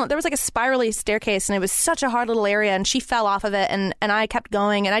died on. There was like a spirally staircase, and it was such a hard little area, and she fell off of it, and I kept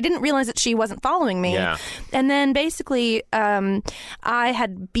going, and I didn't realize that she wasn't following me. Yeah. And then basically, I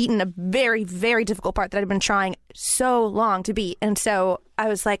had beaten a very, very difficult part that I'd been trying so long to beat, and so I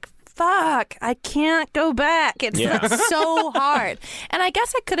was like, fuck, I can't go back. It's Yeah. like so hard. And I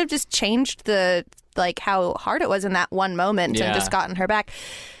guess I could have just changed how hard it was in that one moment Yeah. and just gotten her back.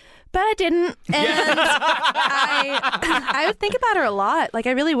 But I didn't. And I would think about her a lot. Like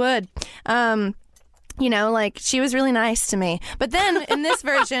I really would. She was really nice to me. But then in this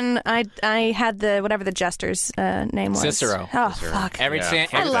version, I had whatever the jester's name was. Cicero. Oh, fuck. Every Yeah. chan-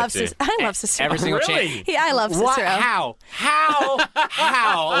 I every- love too. Cicero. Every single Really? chance. Yeah, I love What? Cicero.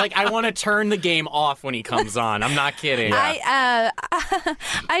 How? Like, I want to turn the game off when he comes on. I'm not kidding. I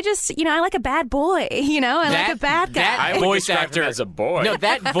just, I like a bad boy, I like a bad guy. That I would voice describe actor him as a boy. No,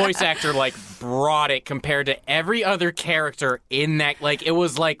 that voice actor brought it compared to every other character in that. Like, it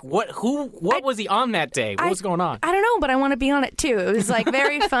was like, what was he on that day? What was going on? I don't know, but I want to be on it too. It was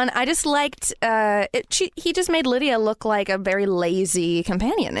very fun. I just liked he just made Lydia look like a very lazy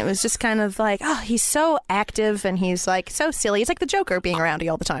companion. It was just kind of like, oh, he's so active and he's so silly. It's like the Joker being around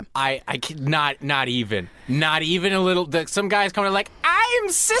you all the time. I not even a little. Some guys coming like, I I am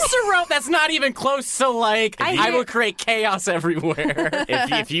Cicero. That's not even close to like, I will create chaos everywhere.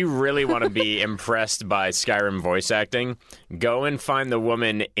 If you really want to be impressed by Skyrim voice acting, go and find the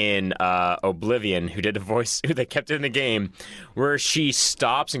woman in Oblivion who did a voice, who they kept in the game, where she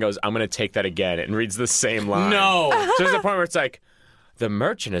stops and goes, I'm going to take that again, and reads the same line. No. So there's a point where it's like, the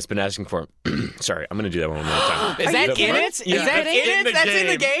merchant has been asking for... Sorry, I'm going to do that one more time. Is that in it? Is that in it? That's in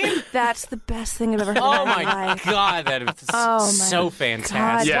the game? That's the best thing I've ever heard Oh in my my life. God, that is so fantastic.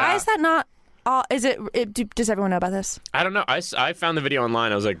 God, Yeah. why is that not... does everyone know about this? I don't know. I found the video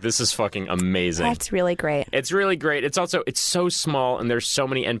online. I was like, this is fucking amazing. That's really great. It's really great. It's so small, and there's so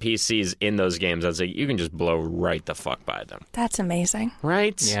many NPCs in those games. I was like, you can just blow right the fuck by them. That's amazing.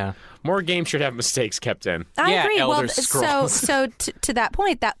 Right? Yeah. More games should have mistakes kept in. I Yeah, agree. Elder Well, Scrolls. so to that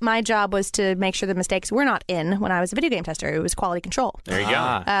point, that my job was to make sure the mistakes were not in when I was a video game tester. It was quality control. There you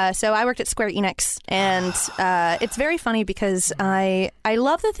go. So I worked at Square Enix, and it's very funny because I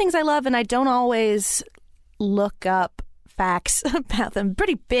love the things I love, and I don't always look up facts about them.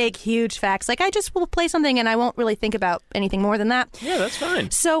 Pretty big, huge facts. Like, I just will play something, and I won't really think about anything more than that. Yeah, that's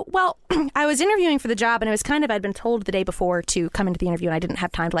fine. So, well, I was interviewing for the job, and it was kind of, I'd been told the day before to come into the interview, and I didn't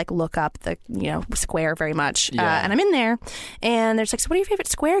have time to, like, look up the, Square very much. Yeah. And I'm in there, and there's like, so what are your favorite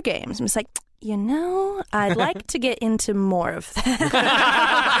Square games? I'm just like, I'd like to get into more of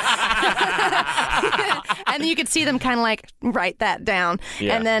that. And you could see them kind of like write that down.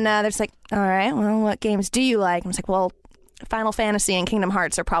 Yeah. And then they're just like, all right, well, what games do you like? I'm just like, well, Final Fantasy and Kingdom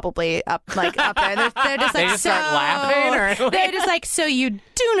Hearts are probably up there. They're just like, They just start laughing, or they're just like, so you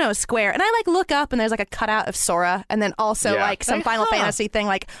do know Square? And I like look up, and there's like a cutout of Sora, and then also Yeah. like some Like, Final Fantasy thing,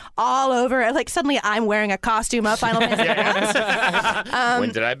 like all over it. Like suddenly I'm wearing a costume of Final Fantasy.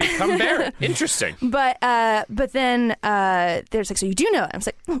 When did I become Baron? Interesting. But then there's like, so you do know it? I was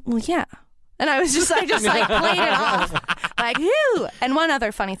like, well, yeah. And I just played it off, like, whew. And one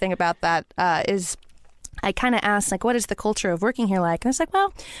other funny thing about that is, I kind of asked, like, what is the culture of working here like? And it's like,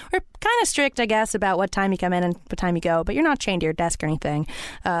 well, we're kind of strict, I guess, about what time you come in and what time you go, but you're not chained to your desk or anything.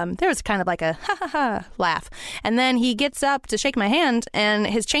 There was kind of like a ha-ha-ha laugh. And then he gets up to shake my hand, and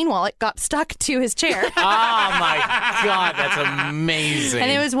his chain wallet got stuck to his chair. Oh my God, that's amazing. And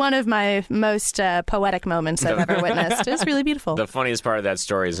it was one of my most poetic moments I've ever witnessed. It was really beautiful. The funniest part of that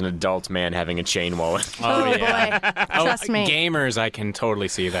story is an adult man having a chain wallet. oh, yeah. boy. Trust me. Gamers, I can totally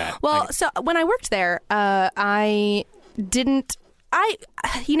see that. Well, so when I worked there, I didn't.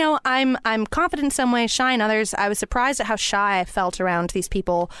 I'm confident in some ways, shy in others. I was surprised at how shy I felt around these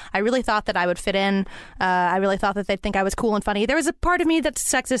people. I really thought that I would fit in. I really thought that they'd think I was cool and funny. There was a part of me that's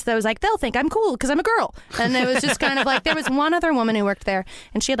sexist that was like, they'll think I'm cool because I'm a girl. And it was just kind of like, there was one other woman who worked there,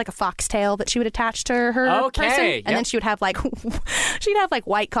 and she had like a foxtail that she would attach to her Okay, person, yep. and then she would have like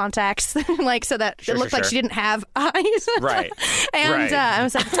white contacts, like so that it looked like she didn't have eyes. Right. And Right. I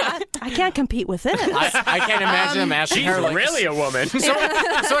was like, I can't compete with this. I can't imagine them asking She's her, like, really a woman. So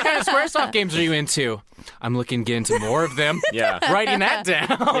what kind of Squaresoft games are you into? I'm looking to get into more of them. Yeah. Writing that down.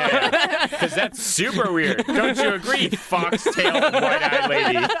 Yeah. Because that's super weird. Don't you agree, foxtail white-eyed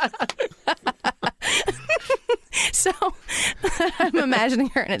lady? So I'm imagining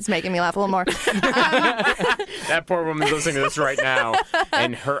her, and it's making me laugh a little more. That poor woman's listening to this right now,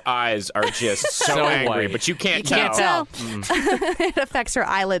 and her eyes are just so angry, white. but you can't You can't tell. tell. It affects her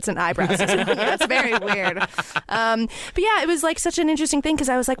eyelids and eyebrows. It's very weird. But yeah, it was like such an interesting thing because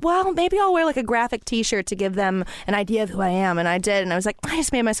I was like, well, maybe I'll wear like a graphic T-shirt to give them an idea of who I am, and I did, and I was like, I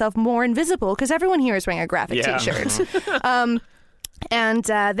just made myself more invisible because everyone here is wearing a graphic Yeah. T-shirt. And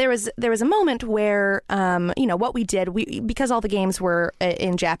there was a moment where what we did, because all the games were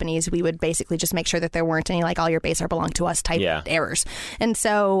in Japanese, we would basically just make sure that there weren't any like all your base are belong to us type errors. And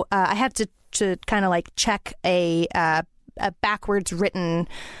so I had to kind of like check a backwards written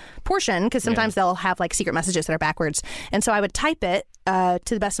portion because sometimes they'll have like secret messages that are backwards. And so I would type it to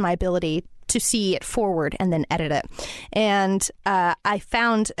the best of my ability to see it forward and then edit it. And I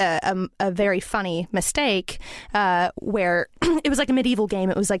found a very funny mistake where it was like a medieval game.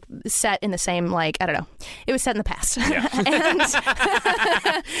 It was like set in the same, like, I don't know. It was set in the past. Yeah. And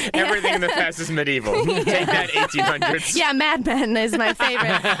Everything in the past is medieval. Take that, 1800s. yeah, Mad Men is my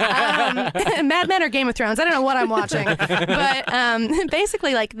favorite. Mad Men or Game of Thrones. I don't know what I'm watching. But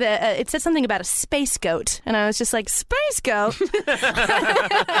basically, like, it said something about a space goat. And I was just like, space goat? And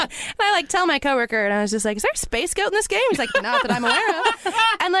I, like, tell my coworker, and I was just like, is there a space goat in this game? He's like, not that I'm aware of.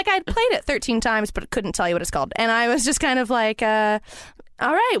 And, like, I'd played it 13 times, but couldn't tell you what it's called. And I was just kind of like,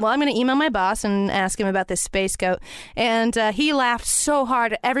 all right, well, I'm going to email my boss and ask him about this space goat. And he laughed so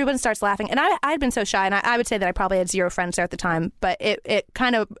hard. Everyone starts laughing. And I'd been so shy, and I would say that I probably had 0 friends there at the time, but it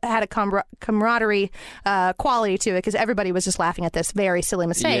kind of had a camaraderie quality to it because everybody was just laughing at this very silly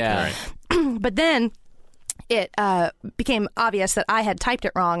mistake. Yeah. Right. But then it became obvious that I had typed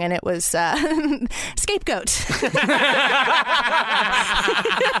it wrong, and it was scapegoat.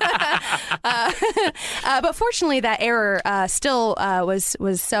 But fortunately, that error still was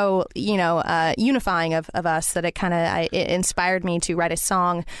so unifying of us that it inspired me to write a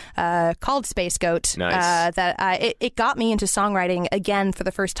song called Space Goat. Nice. It got me into songwriting again for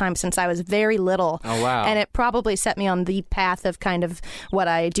the first time since I was very little. Oh, wow. And it probably set me on the path of kind of what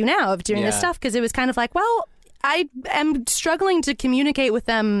I do now of doing this Yeah. stuff, because it was kind of like, well, I am struggling to communicate with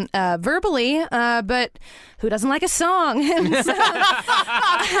them verbally, but who doesn't like a song? And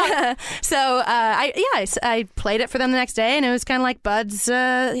so, I played it for them the next day, and it was kind of like buds,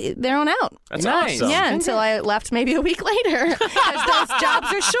 they're on out. That's Nice. awesome. Yeah, until I left maybe a week later because those jobs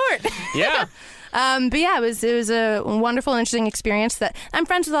are short. Yeah. But yeah, it was a wonderful, interesting experience. That I'm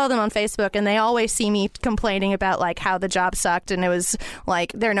friends with all of them on Facebook, and they always see me complaining about like how the job sucked, and it was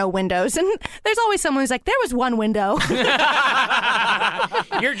like there are no windows, and there's always someone who's like, there was one window.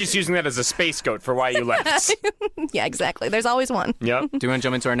 You're just using that as a space goat for why you left. Yeah, exactly. There's always one. Yep. Do you want to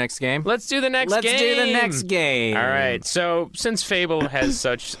jump into our next game? Let's do the next Let's game. do the next game. All right. So since Fable has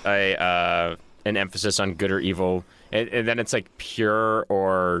such an emphasis on good or evil, and then it's like pure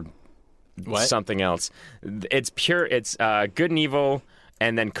or What? something else. It's pure. It's good and evil,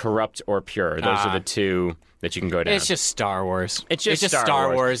 and then corrupt or pure. Those are the two that you can go down. It's just Star Wars. It's just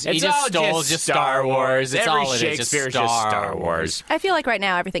Star Wars. It's He just all just just Star Star Wars. It's Every all it is. Just Shakespeare's just Star Wars. I feel like right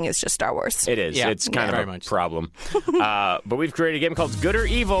now everything is just Star Wars. It is. Yeah, It's kind very of a much so. problem. But we've created a game called Good or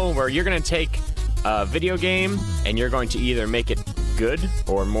Evil, where you're going to take a video game and you're going to either make it good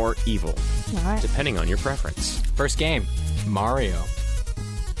or more evil, All right. depending on your preference. First game, Mario.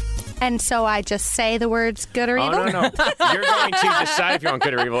 And so I just say the words good or evil? Oh, no. You're going to decide if you want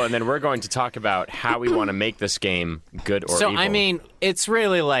good or evil, and then we're going to talk about how we want to make this game good or So, evil. I mean, it's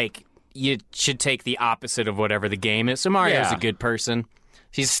really like you should take the opposite of whatever the game is. So Mario's Yeah. a good person.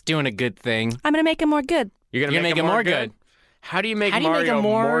 He's doing a good thing. I'm going to make it more good. you're going to you're make gonna it make more it more good? good. How do you make How do you make Mario it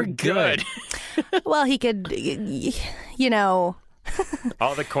more more good? good? Well, he could,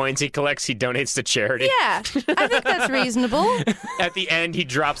 All the coins he collects, he donates to charity. yeah, I think that's reasonable. At the end, he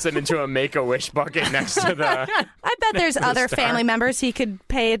drops them into a Make-A-Wish bucket next to the... I bet there's other family members he could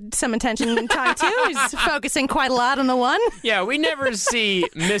pay some attention and time to. He's focusing quite a lot on the one. Yeah, we never see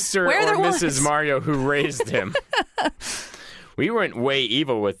Mr. Where or there Mrs. was. Mario who raised him. We went way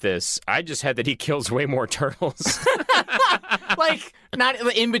evil with this. I just had that he kills way more turtles. Like, not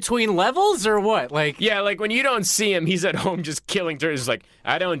in between levels or what? Like, Yeah, like when you don't see him, he's at home just killing turtles. Like,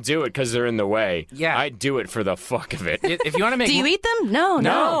 I don't do it because they're in the way. Yeah. I do it for the fuck of it. if you want to make Do you eat them? No.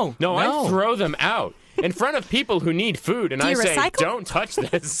 No. No, I throw them out in front of people who need food, and Do I you say, recycle? don't touch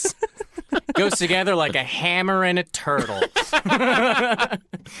this. goes together like a hammer and a turtle. I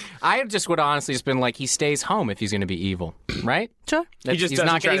just would honestly just been like, he stays home if he's going to be evil, right? Sure. He just he's doesn't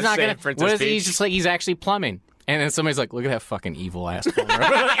not, try he's to not save gonna. Princess What is he? Peach. He's just like he's actually plumbing, and then somebody's like, "Look at that fucking evil ass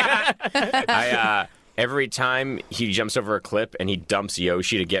plumber." Every time he jumps over a clip and he dumps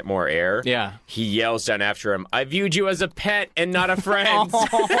Yoshi to get more air, Yeah. he yells down after him, I viewed you as a pet and not a friend.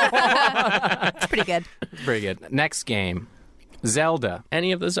 It's pretty good. Pretty good. Next game, Zelda.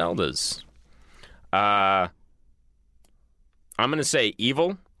 Any of the Zeldas. I'm going to say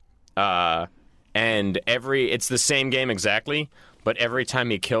evil. And it's the same game exactly, but every time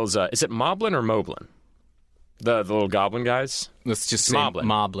he kills is it Moblin or Moblin? The little goblin guys? Let's just say Moblin.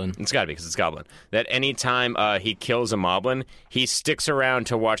 Moblin. It's got to be because it's Goblin. That any time he kills a Moblin, he sticks around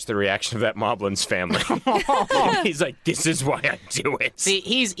to watch the reaction of that Moblin's family. He's like, this is why I do it. See,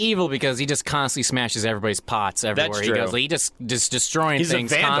 he's evil because he just constantly smashes everybody's pots everywhere That's he true. goes. Like, he just destroying He's a things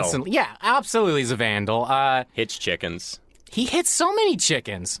vandal. constantly. Yeah, absolutely, he's a vandal. Hits chickens. He hits so many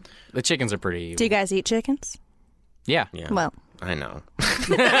chickens. The chickens are pretty evil. Do you guys eat chickens? Yeah. Yeah. Well, I know.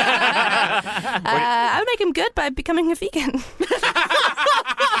 I would make him good by becoming a vegan.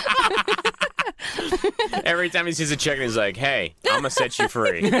 Every time he sees a chicken, he's like, hey, I'm going to set you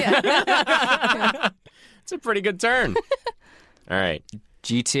free. It's a pretty good turn. All right.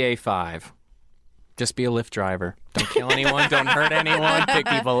 GTA 5. Just be a Lyft driver. Don't kill anyone. Don't hurt anyone. Pick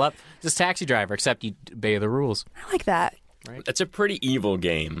people up. Just taxi driver, except you obey the rules. I like that. It's a pretty evil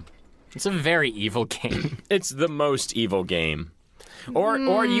game. It's a very evil game. It's the most evil game.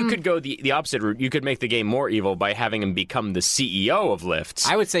 Or you could go the opposite route. You could make the game more evil by having him become the CEO of Lyft.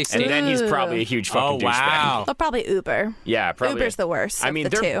 I would say and then he's probably a huge fucking douchebag. wow. Well, probably Uber. Yeah, probably. Uber's the worst. I mean,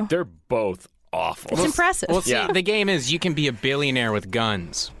 of the two. they're both awful. It's impressive. Well, see, Yeah. the game is you can be a billionaire with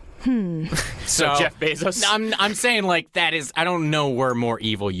guns. So Jeff Bezos. I'm saying like that is I don't know where more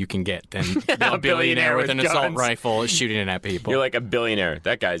evil you can get than a billionaire with an assault guns. rifle shooting it at people. You're like a billionaire.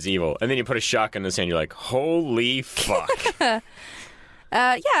 That guy's evil. And then you put a shotgun in his hand. You're like, holy fuck.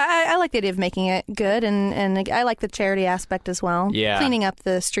 I like the idea of making it good, and I like the charity aspect as well. Yeah. Cleaning up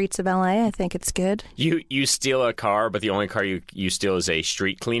the streets of LA, I think it's good. You steal a car, but the only car you steal is a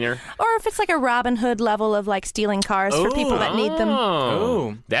street cleaner. Or if it's like a Robin Hood level of like stealing cars for people that need them.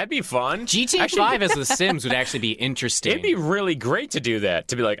 Ooh. That'd be fun. GTA 5 as The Sims would actually be interesting. It'd be really great to do that.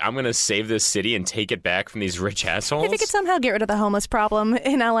 To be like, I'm going to save this city and take it back from these rich assholes. If we could somehow get rid of the homeless problem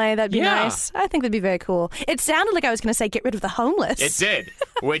in LA, that'd be Yeah. nice. I think that'd be very cool. It sounded like I was going to say get rid of the homeless. It did,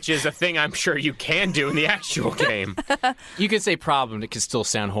 which is a thing I'm sure you can do in the actual game. You could say problem, it could still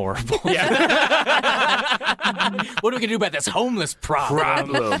sound horrible. Yeah. What are we going to do about this homeless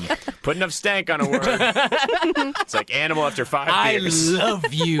problem? Put enough stank on a word. It's like animal after 5 I beers.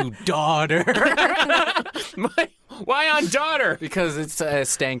 love you, daughter. Why on daughter? Because it's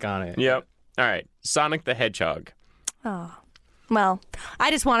stank on it. Yep. All right. Sonic the Hedgehog. Well,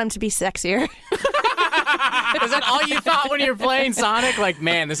 I just want him to be sexier. Is that all you thought when you were playing Sonic? Like,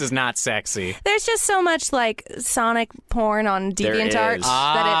 man, this is not sexy. There's just so much like Sonic porn on There DeviantArt is.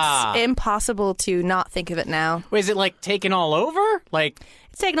 that it's impossible to not think of it now. Wait, is it like taken all over? Like,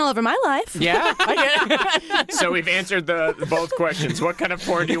 It's taken all over my life. yeah, I get it. So we've answered both questions. What kind of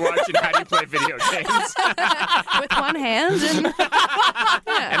porn do you watch and how do you play video games? With one hand. And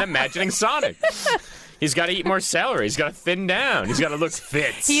And imagining Sonic. He's got to eat more celery. He's got to thin down. He's got to look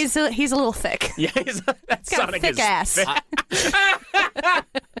fit. he's a little thick. Yeah, that Got Sonic a thick is ass.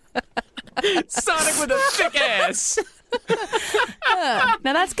 Sonic with a thick ass.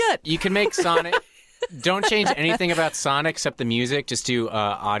 Now that's good. You can make Sonic. Don't change anything about Sonic except the music. Just do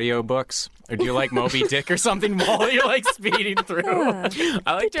audio books. Or do like Moby Dick or something while you're like speeding through.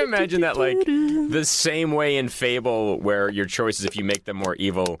 I like to imagine that like the same way in Fable where your choices, if you make them more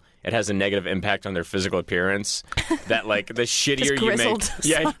evil, it has a negative impact on their physical appearance. That like the shittier you make. grizzled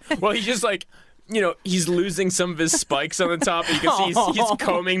Yeah. Well, he's just like, you know, he's losing some of his spikes on the top. And you can see he's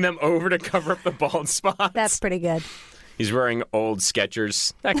combing them over to cover up the bald spots. That's pretty good. He's wearing old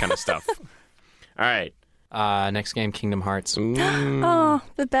Skechers, that kind of stuff. All right. Next game, Kingdom Hearts. Oh,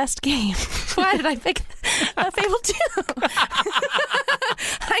 the best game. Why did I pick Fable 2?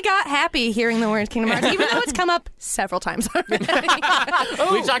 I got happy hearing the word Kingdom Hearts, even though it's come up several times already.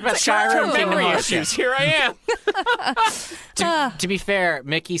 We talked about Skyrim, Kingdom Memory Hearts. issues. Here I am. To be fair,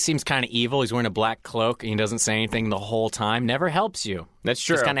 Mickey seems kind of evil. He's wearing a black cloak and he doesn't say anything the whole time. Never helps you. That's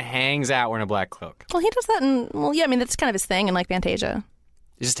true. Just kind of hangs out wearing a black cloak. Well, he does that I mean, that's kind of his thing in like Fantasia.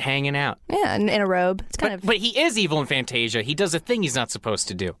 Just hanging out. Yeah, in a robe. It's kind of. But he is evil in Fantasia. He does a thing he's not supposed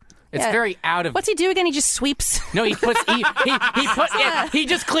to do. It's Yeah. very out of. What's he do again? He just sweeps. No, he puts. He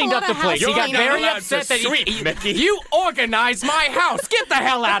just cleaned up the place. He You're got not very allowed upset to that sweep, he. Mickey. You organized my house. Get the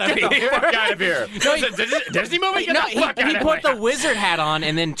hell out of Get the here. fuck out of here. No, Is it a Disney movie? Get No, the fuck out he of put my the wizard hat on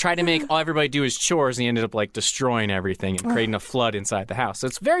and then tried to make all everybody do his chores, and he ended up like destroying everything and creating a flood inside the house. So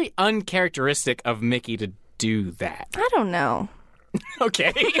it's very uncharacteristic of Mickey to do that. I don't know.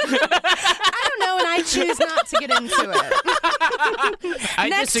 Okay. I don't know, and I choose not to get into it. I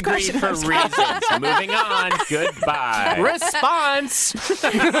Next disagree question. for reasons. Moving on. Goodbye. Response.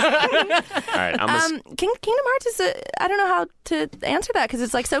 All right. Kingdom Hearts is I don't know how to answer that because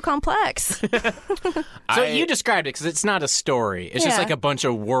it's like so complex. So you described it because it's not a story. It's just Yeah. like a bunch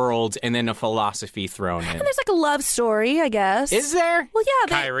of worlds and then a philosophy thrown in. And there's like a love story, I guess. Is there? Well, yeah.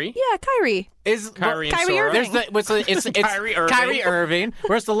 Kyrie? Yeah, Kyrie. Is Kyrie and Kyrie Sora. Irving. There's it's Kyrie Irving. Kyrie Irving.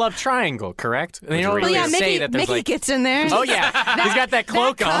 Where's the love triangle? Correct. And they don't Well, really Well, yeah, say Mickey, that there's Mickey like. gets in there. Oh yeah, he's got that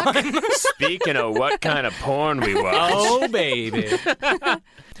cloak on. Speaking of what kind of porn we watch. Oh baby.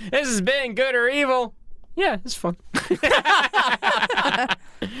 This has been Good or Evil. Yeah, it's fun. All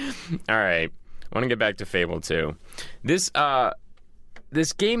right. I want to get back to Fable 2. This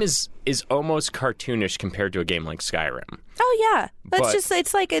game is almost cartoonish compared to a game like Skyrim. Oh yeah. That's But- just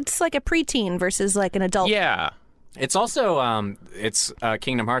it's like a preteen versus like an adult. Yeah. It's also it's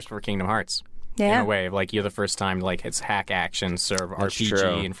Kingdom Hearts for Kingdom Hearts. In Yeah. a way, like you're the first time, like it's hack action, serve RPG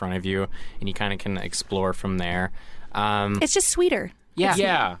true. in front of you, and you kind of can explore from there. It's just sweeter. Yeah,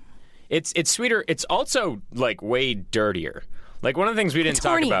 Yeah. It's sweeter. It's also like way dirtier. Like, one of the things we didn't It's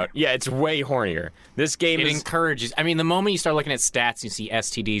talk hornier. about. Yeah, it's way hornier. This game It is... encourages. I mean, the moment you start looking at stats, and you see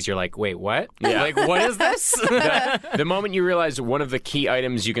STDs, you're like, wait, what? Yeah. Like, what is this? The moment you realize one of the key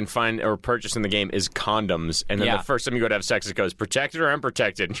items you can find or purchase in the game is condoms, and then Yeah. the first time you go to have sex, it goes protected or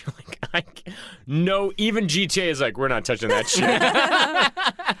unprotected. And you're like, no, even GTA is like, we're not touching that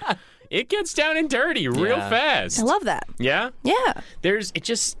shit. It gets down and dirty real Yeah. fast. I love that. Yeah? Yeah.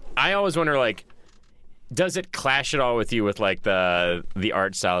 I always wonder, like, does it clash at all with you with, like, the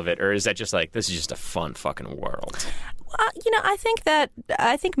art style of it, or is that just like, this is just a fun fucking world?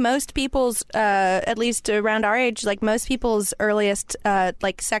 I think most people's, at least around our age, like most people's earliest,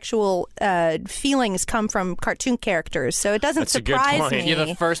 like sexual feelings come from cartoon characters. So it doesn't That's a good surprise point. me. You're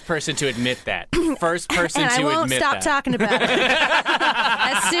the first person to admit that. First person and to I won't admit stop that. talking about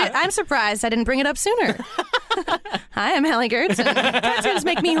it. I'm surprised I didn't bring it up sooner. Hi, I'm Hallie Gertz, and cartoons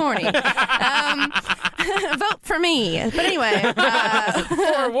make me horny. Vote for me. But anyway,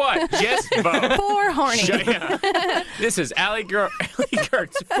 For what? Just vote. for horny. Yeah. This is Allie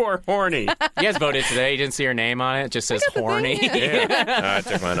Gertz for horny. You guys voted today. You didn't see her name on it. It just says horny. Yeah. I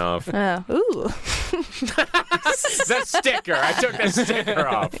took mine off. Ooh. The sticker. I took the sticker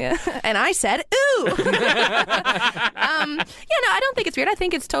off. Yeah. And I said, ooh. I don't think it's weird. I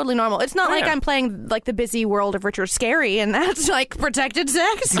think it's totally normal. It's not like Yeah. I'm playing like the busy world of Richard Scarry and that's like protected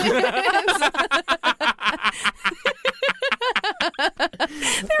sex. They're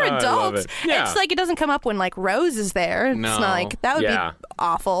I love adults. it. Yeah. It's like it doesn't come up when like Rose is there. It's No. not like that would Yeah. be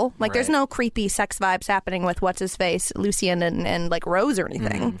awful. Like there's Right. no creepy sex vibes happening with what's his face, Lucian and like Rose or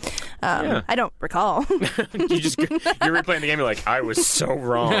anything. Yeah. I don't recall. You're replaying the game. You're like, I was so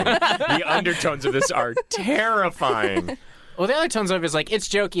wrong. The undertones of this are terrifying. Well, the other tones of it is like it's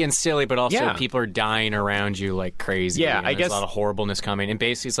jokey and silly, but also Yeah. people are dying around you like crazy. Yeah, and I there's guess- a lot of horribleness coming. And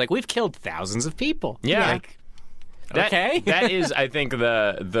basically, it's like we've killed thousands of people. Yeah. Like, That, okay. that is, I think,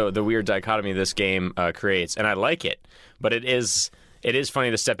 the weird dichotomy this game creates, and I like it. But it is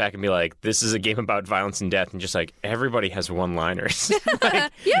funny to step back and be like, this is a game about violence and death, and just like everybody has one-liners.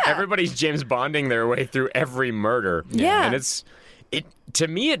 Like, everybody's James Bonding their way through every murder. Yeah. And to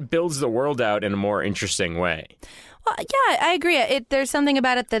me, it builds the world out in a more interesting way. Well, yeah, I agree. There's something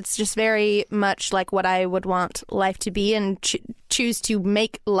about it that's just very much like what I would want life to be and choose to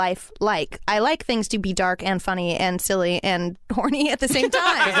make life like. I like things to be dark and funny and silly and horny at the same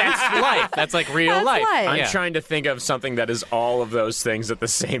time. that's life. That's like real That's life. life. I'm Yeah. trying to think of something that is all of those things at the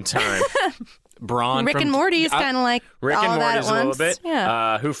same time. Braun Rick from, and Morty is kind of like Rick all and of that Morty's at a little once. bit.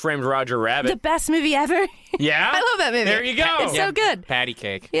 Yeah. Who Framed Roger Rabbit? The best movie ever. Yeah? I love that movie. There you go. It's so good. Patty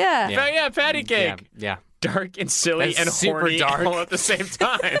cake. Yeah. Oh, yeah, Patty Yeah. Cake. Yeah. Dark and silly That's and super horny dark. all at the same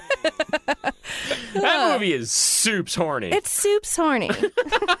time. That movie is soups horny. It's soups horny.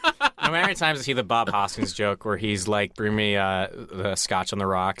 No matter times I see the Bob Hoskins joke where he's like, bring me the scotch on the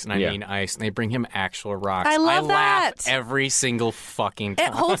rocks, and I Yeah. mean ice, and they bring him actual rocks. I love laugh that. every single fucking time.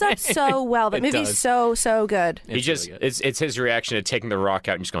 It holds up so well. That It movie's does. so good. He just really good. it's his reaction to taking the rock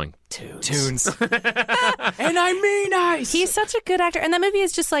out and just going tunes. And I mean ice. He's such a good actor, and that movie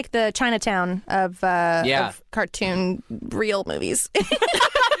is just like the Chinatown of cartoon real movies.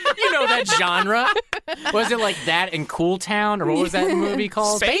 You know that genre? Was it like that in Cool Town, or what was that movie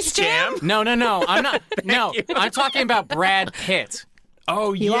called? Space Jam. No. I'm not. No, I'm talking about Brad Pitt.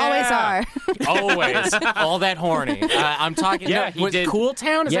 Oh You yeah, Always, all that horny. I'm talking. Yeah, no, he was did- Cool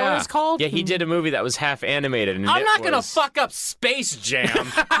Town? Is that what it's called? Yeah, he did a movie that was half animated. And I'm it not gonna was- fuck up Space Jam.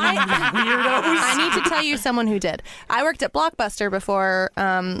 I need to tell you someone who did. I worked at Blockbuster before,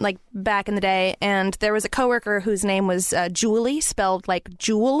 like back in the day, and there was a coworker whose name was Julie, spelled like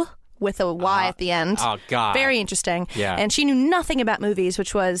Jewel with a Y at the end. Oh, God. Very interesting. Yeah. And she knew nothing about movies,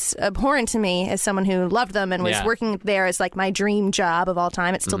 which was abhorrent to me as someone who loved them and was Yeah. working there as like my dream job of all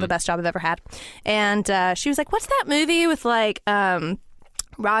time. It's still the best job I've ever had. And she was like, "What's that movie with like?"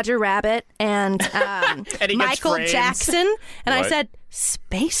 Roger Rabbit and And he gets Michael framed. Jackson. And I What? said,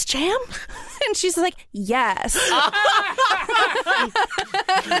 Space Jam? And she's like, yes.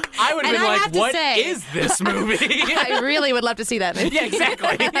 I would have And been I like, have to "What say- is this movie?" I really would love to see that movie. Yeah, exactly.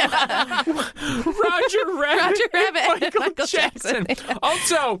 Roger Rabbit. Roger Rabbit and Michael Michael Jackson. Jackson.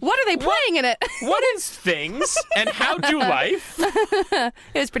 Also, What are they playing in it? what is things and how do life? It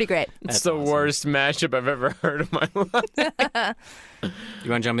was pretty great. It's the worst mashup I've ever heard of my life. You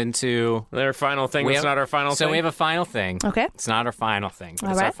want to jump into? Their final thing. We That's have- not our final So thing. we have a final thing. Okay. It's not our final thing, but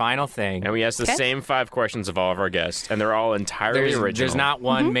All it's our right. final thing. and we ask the Okay. same 5 questions of all of our guests, and they're all entirely original. There's not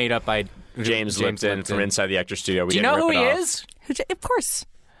one made up by James Lipton from Inside the Actor Studio. We Do you didn't know who rip he it off. is? Of course.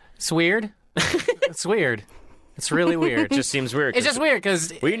 It's weird. It's weird. It's really weird. It just seems weird. It's just weird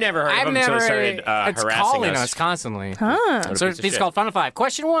because We never heard of him until he started it's harassing calling us. us constantly. Huh. So piece of these shit. called Final Five.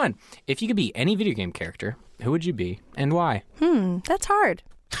 Question 1: If you could be any video game character, who would you be and why? That's hard.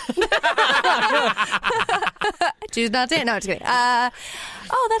 I choose not to. No, I'm just kidding.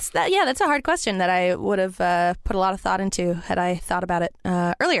 Yeah, that's a hard question that I would have put a lot of thought into had I thought about it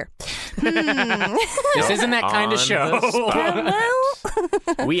earlier. This isn't that kind of On show. the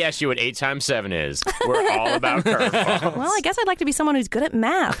spot. Well, We asked you what 8 times 7 is. We're all about curveballs. well, I guess I'd like to be someone who's good at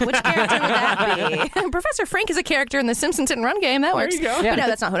math. Which character would that be? Professor Frank is a character in the Simpsons Hit and Run game. That works. you go. Yeah. But no,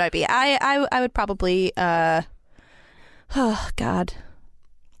 that's not who I'd be. I would probably. Oh God.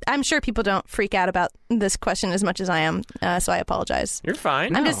 I'm sure people don't freak out about this question as much as I am, so I apologize. You're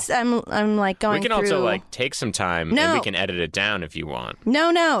fine. I'm like going We can through. also like take some time and No. we can edit it down if you want.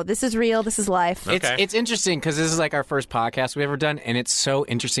 No, this is real. This is life. Okay. It's interesting because this is like our first podcast we've ever done, and it's so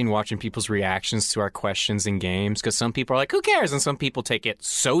interesting watching people's reactions to our questions in games. Because some people are like, "Who cares?" and some people take it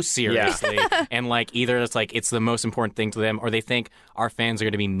so seriously, and like either it's like it's the most important thing to them, or they think our fans are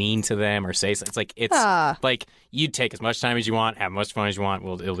going to be mean to them or say something. It's like like you take as much time as you want, have as much fun as you want.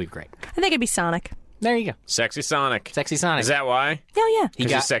 It'll be great. I think it'd be Sonic. There you go, Sexy Sonic. Sexy Sonic. Is that why? Oh yeah. He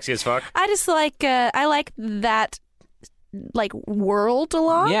Because got he's sexy as fuck? I just like I like that like world a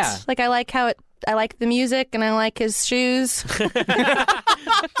lot. Yeah. Like I like how it. I like the music and I like his shoes.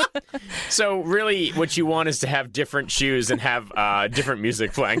 So really what you want is to have different shoes and have different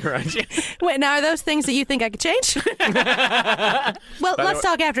music playing around you. Wait, now are those things that you think I could change? Well, let's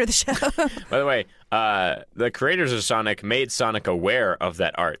talk after the show. By the way, the creators of Sonic made Sonic aware of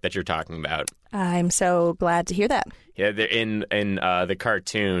that art that you're talking about. I'm so glad to hear that. Yeah, they're in the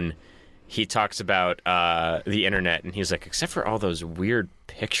cartoon, he talks about the internet, and he's like, except for all those weird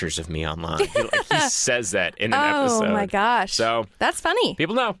pictures of me online. He says that in an episode. Oh my gosh. So that's funny.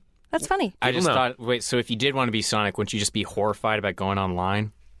 people know. That's funny. I just know. thought, wait, so if you did want to be Sonic, wouldn't you just be horrified about going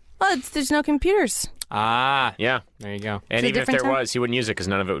online? Well, there's no computers. Ah, Yeah. there you go. And It's a even if there different time. was, he wouldn't use it because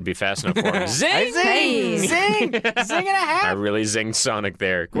none of it would be fast enough for him. Zing! Hey. Zing! Zing and a half! I really zinged Sonic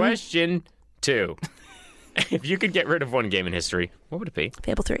there. Question 2. If you could get rid of one game in history, what would it be?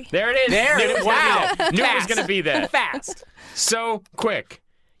 Fable 3. There it is. There Knew it it is. was gonna be Wow. that. Knew it was Fast. going to be that. Fast. So quick.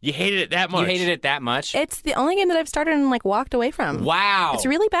 You hated it that much. You hated it that much? It's the only game that I've started and like walked away from. Wow. It's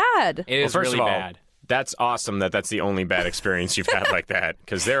really bad. It is Well, first really of all, bad. that's awesome that's the only bad experience you've had like that.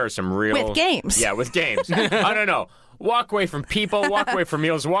 Because there are some real... With games. Yeah, with games. I don't know. Walk away from people, walk away from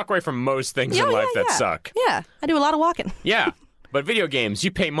meals, walk away from most things in life that suck. Yeah, I do a lot of walking. Yeah. But video games, you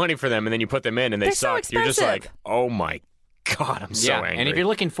pay money for them and then you put them in and they They're so suck. You're just like, expensive. oh my God, I'm so Yeah, angry. and if you're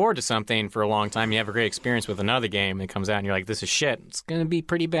looking forward to something for a long time, you have a great experience with another game that comes out and you're like, this is shit. It's going to be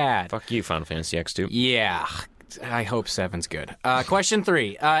pretty bad. Fuck you, Final Fantasy X2. Yeah. I hope 7's good. Question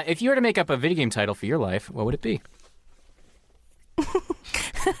 3. If you were to make up a video game title for your life, what would it be?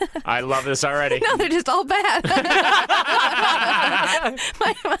 I love this already. No, they're just all bad.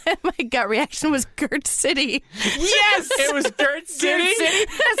 my gut reaction was Gert City. Yes! It was Gert City. That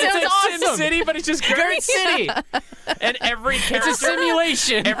It's sounds like awesome! Sim City, but it's just Gert, Gert City! And every character, It's a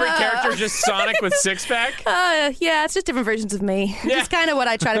simulation! every character is just Sonic with six pack. Yeah, it's just different versions of me. Yeah. It's kind of what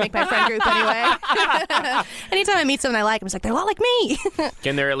I try to make my friend group anyway. Anytime I meet someone I like, I'm just like, they're a lot like me.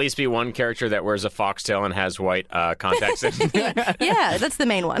 Can there at least be one character that wears a foxtail and has white contacts in? Yeah, that's the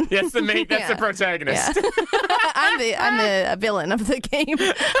main one. That's the main. That's the Yeah. protagonist. Yeah. I'm the villain of the game.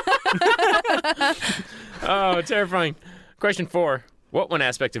 Oh, terrifying. Question 4. What one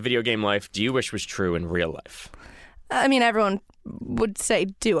aspect of video game life do you wish was true in real life? I mean, everyone would say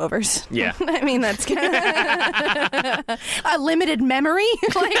do-overs. Yeah. I mean, that's kind of a limited memory,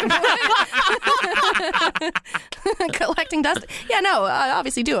 like collecting dust. Yeah, no,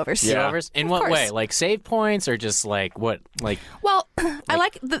 obviously do-overs. Yeah. Do-overs? In Of what course. way? Like save points or just like what? Like Well, I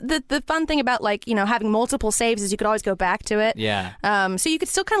like the fun thing about like having multiple saves is you could always go back to it. yeah. So you could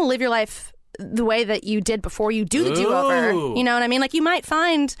still kind of live your life the way that you did before you do the do-over. Ooh. You know what I mean? Like you might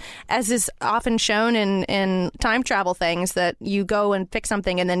find, as is often shown in time travel things, that you go and fix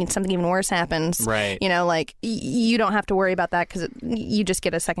something and then something even worse happens. Right. Like you don't have to worry about that because you just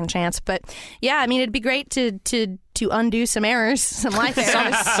get a second chance. But yeah, I mean, it'd be great to undo some errors, some life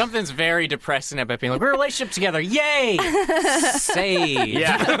errors. Something's very depressing about being like, we're in a relationship together. Yay! Save.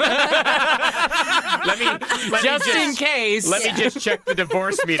 Yeah. let me Just in case. Let me just check the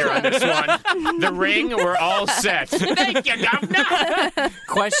divorce meter on this one. The ring, we're all set. Thank you, Governor.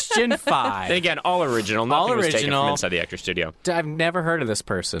 Question 5. And again, all original. Nothing All was taken original. from inside the actor studio. I've never heard of this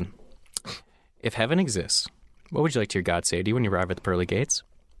person. If heaven exists, what would you like to hear God say to you when you arrive at the pearly gates?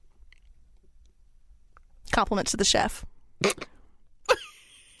 Compliments to the chef.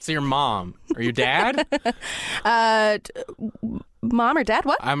 So your mom or your dad? Mom or dad?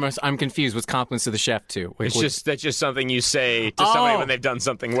 What? I'm confused. What's compliments to the chef too? Wait, That's just something you say to somebody when they've done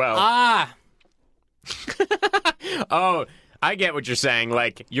something well. Oh, I get what you're saying.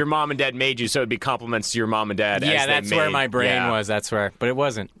 Like, your mom and dad made you, so it'd be compliments to your mom and dad. Yeah, as they that's where made- my brain yeah. was. That's where. But it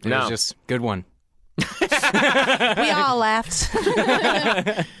wasn't. It was just good one. We all laughed.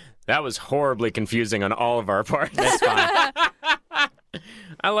 That was horribly confusing on all of our parts. That's fine.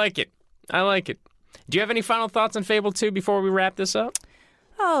 I like it. Do you have any final thoughts on Fable 2 before we wrap this up?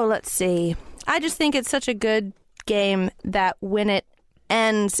 Oh, let's see. I just think it's such a good game that when it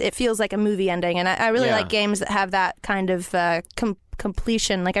ends, it feels like a movie ending. And I really like games that have that kind of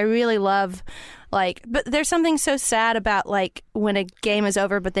completion. Like, I really love, but there's something so sad about, when a game is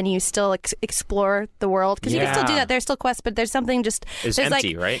over, but then you still explore the world. Because you can still do that. There's still quests, but there's something just... It's there's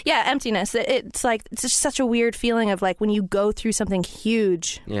empty, right? Yeah, emptiness. It's just such a weird feeling of, when you go through something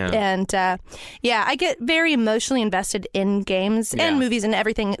huge. Yeah. And, I get very emotionally invested in games and movies and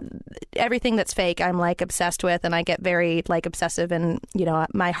everything that's fake. I'm, obsessed with, and I get very, obsessive, and,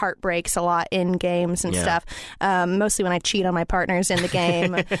 my heart breaks a lot in games and stuff. Mostly when I cheat on my partners in the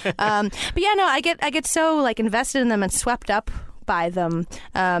game. But yeah, no, I get so invested in them and swept up by them,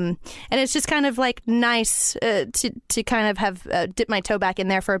 and it's just kind of nice to kind of have dip my toe back in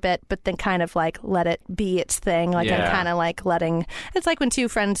there for a bit, but then kind of let it be its thing. I'm kind of letting. It's like when two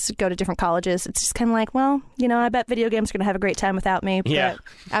friends go to different colleges. It's just kind of well, I bet video games are gonna have a great time without me. But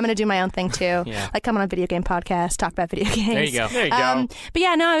I'm gonna do my own thing too. Come on a video game podcast, talk about video games. There you go. But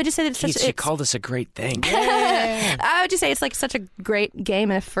yeah, no, I would just say that it's such. She called us a great thing. I would just say it's such a great game,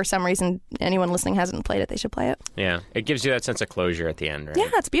 and if for some reason anyone listening hasn't played it, they should play it. Yeah, it gives you that sense of closure at the end, right? Yeah,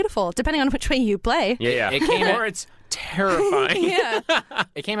 it's beautiful, depending on which way you play. Yeah. It came or it's terrifying. Yeah.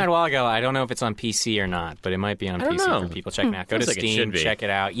 It came out a while ago. I don't know if it's on PC or not, but it might be on PC know. for people checking out. Go to Feels like it Steam, should be. check it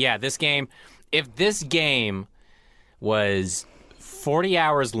out. Yeah, this game, if this game was 40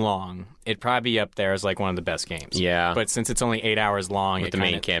 hours long, it'd probably be up there as one of the best games. Yeah. But since it's only 8 hours long, With the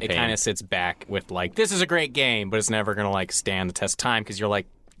main campaign. it kind of sits back with this is a great game, but it's never going to stand the test of time because you're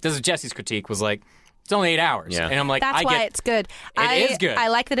this is Jesse's critique was it's only 8 hours. Yeah. And I'm That's why it's good. It is good. I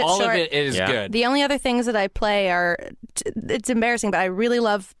like that it's all short. All of it is good. The only other things that I play are, it's embarrassing, but I really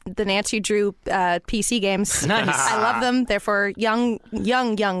love the Nancy Drew PC games. Nice. I love them. They're for young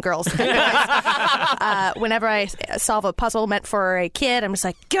girls. Whenever I solve a puzzle meant for a kid, I'm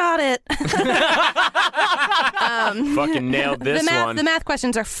just got it. Fucking nailed this one. The math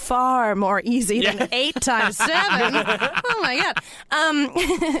questions are far more easy than 8 times 7. Oh my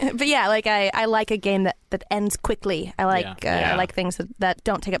god. But yeah, I like a game that ends quickly. I like things that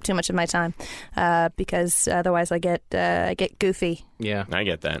don't take up too much of my time, because otherwise I get goofy. Yeah. I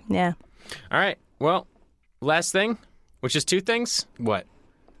get that. Yeah. All right. Well, last thing, which is 2 things. What?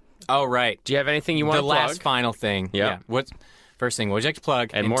 Oh, right. Do you have anything you want The to plug? last final thing. Yeah. Yeah. What's first thing? What would you like to plug?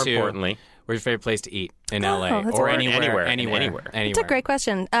 And more 2, importantly, where's your favorite place to eat in LA that's or a- anywhere? Anywhere. It's a great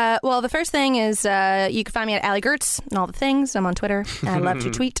question. Well, the first thing is you can find me at Allie Gertz and all the things. I'm on Twitter. I love to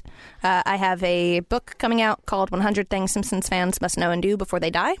tweet. I have a book coming out called 100 Things Simpsons Fans Must Know and Do Before They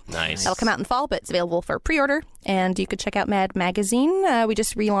Die. Nice. That'll come out in the fall, but it's available for pre-order. And you could check out Mad Magazine. We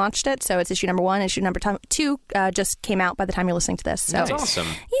just relaunched it, so it's issue number 1. Issue number 2 just came out by the time you're listening to this. So. That's awesome.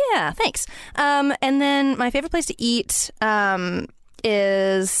 Yeah, thanks. And then my favorite place to eat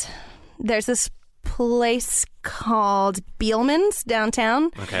is there's this place called Beelman's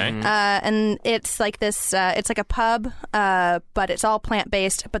downtown. Okay. And it's this, it's like a pub, but it's all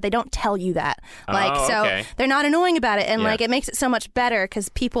plant-based, but they don't tell you that. okay. They're not annoying about it. And Yeah. it makes it so much better because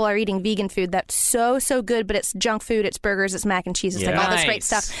people are eating vegan food that's so, so good, but it's junk food, it's burgers, it's mac and cheese, it's all this great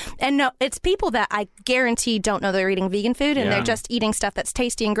Nice. stuff. And no, it's people that I guarantee don't know they're eating vegan food and they're just eating stuff that's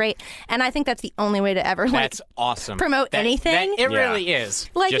tasty and great. And I think that's the only way to ever That's awesome. promote anything. It really is.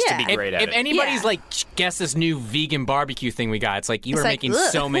 Just to be great at If it. anybody's Yeah. guess this new vegan barbecue thing we got, it's you are making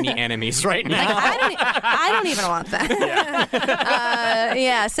ugh. so many enemies right now. I don't even want that.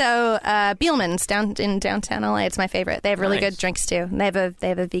 So Beelman's down in downtown LA. It's my favorite. They have really Nice. good drinks too. And they have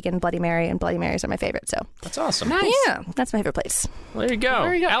a vegan Bloody Mary, and Bloody Marys are my favorite. So That's awesome. Nice. yeah, that's my favorite place. Well, there you go.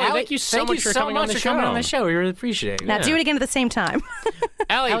 There you go. Allie, thank you so much for coming on the show. We really appreciate it. Now do it again at the same time.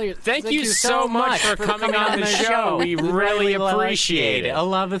 Allie, thank you so much for coming on the show. We really appreciate it. I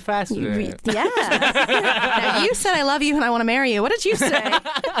love it fascinating. Yeah. Now you said I love you and I want to marry you. What did you say?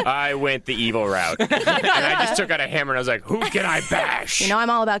 I went the evil route. And I just took out a hammer and I was like, who can I bash? You know I'm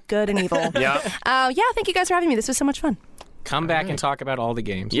all about good and evil. Yeah. Thank you guys for having me. This was so much fun. Come back and talk about all the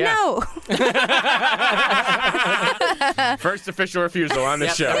games. Yeah. No. First official refusal on the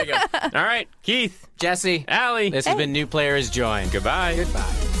show. There you go. All right, Keith, Jesse, Allie. this has been New Players Join. Goodbye.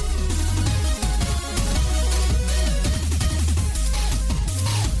 Goodbye.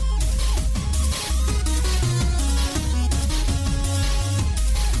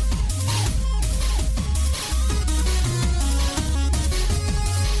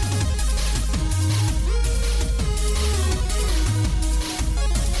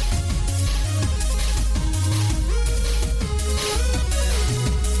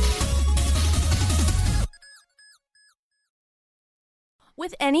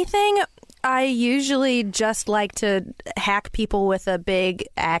 With anything, I usually just like to hack people with a big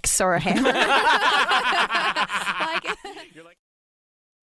axe or a hammer. Like,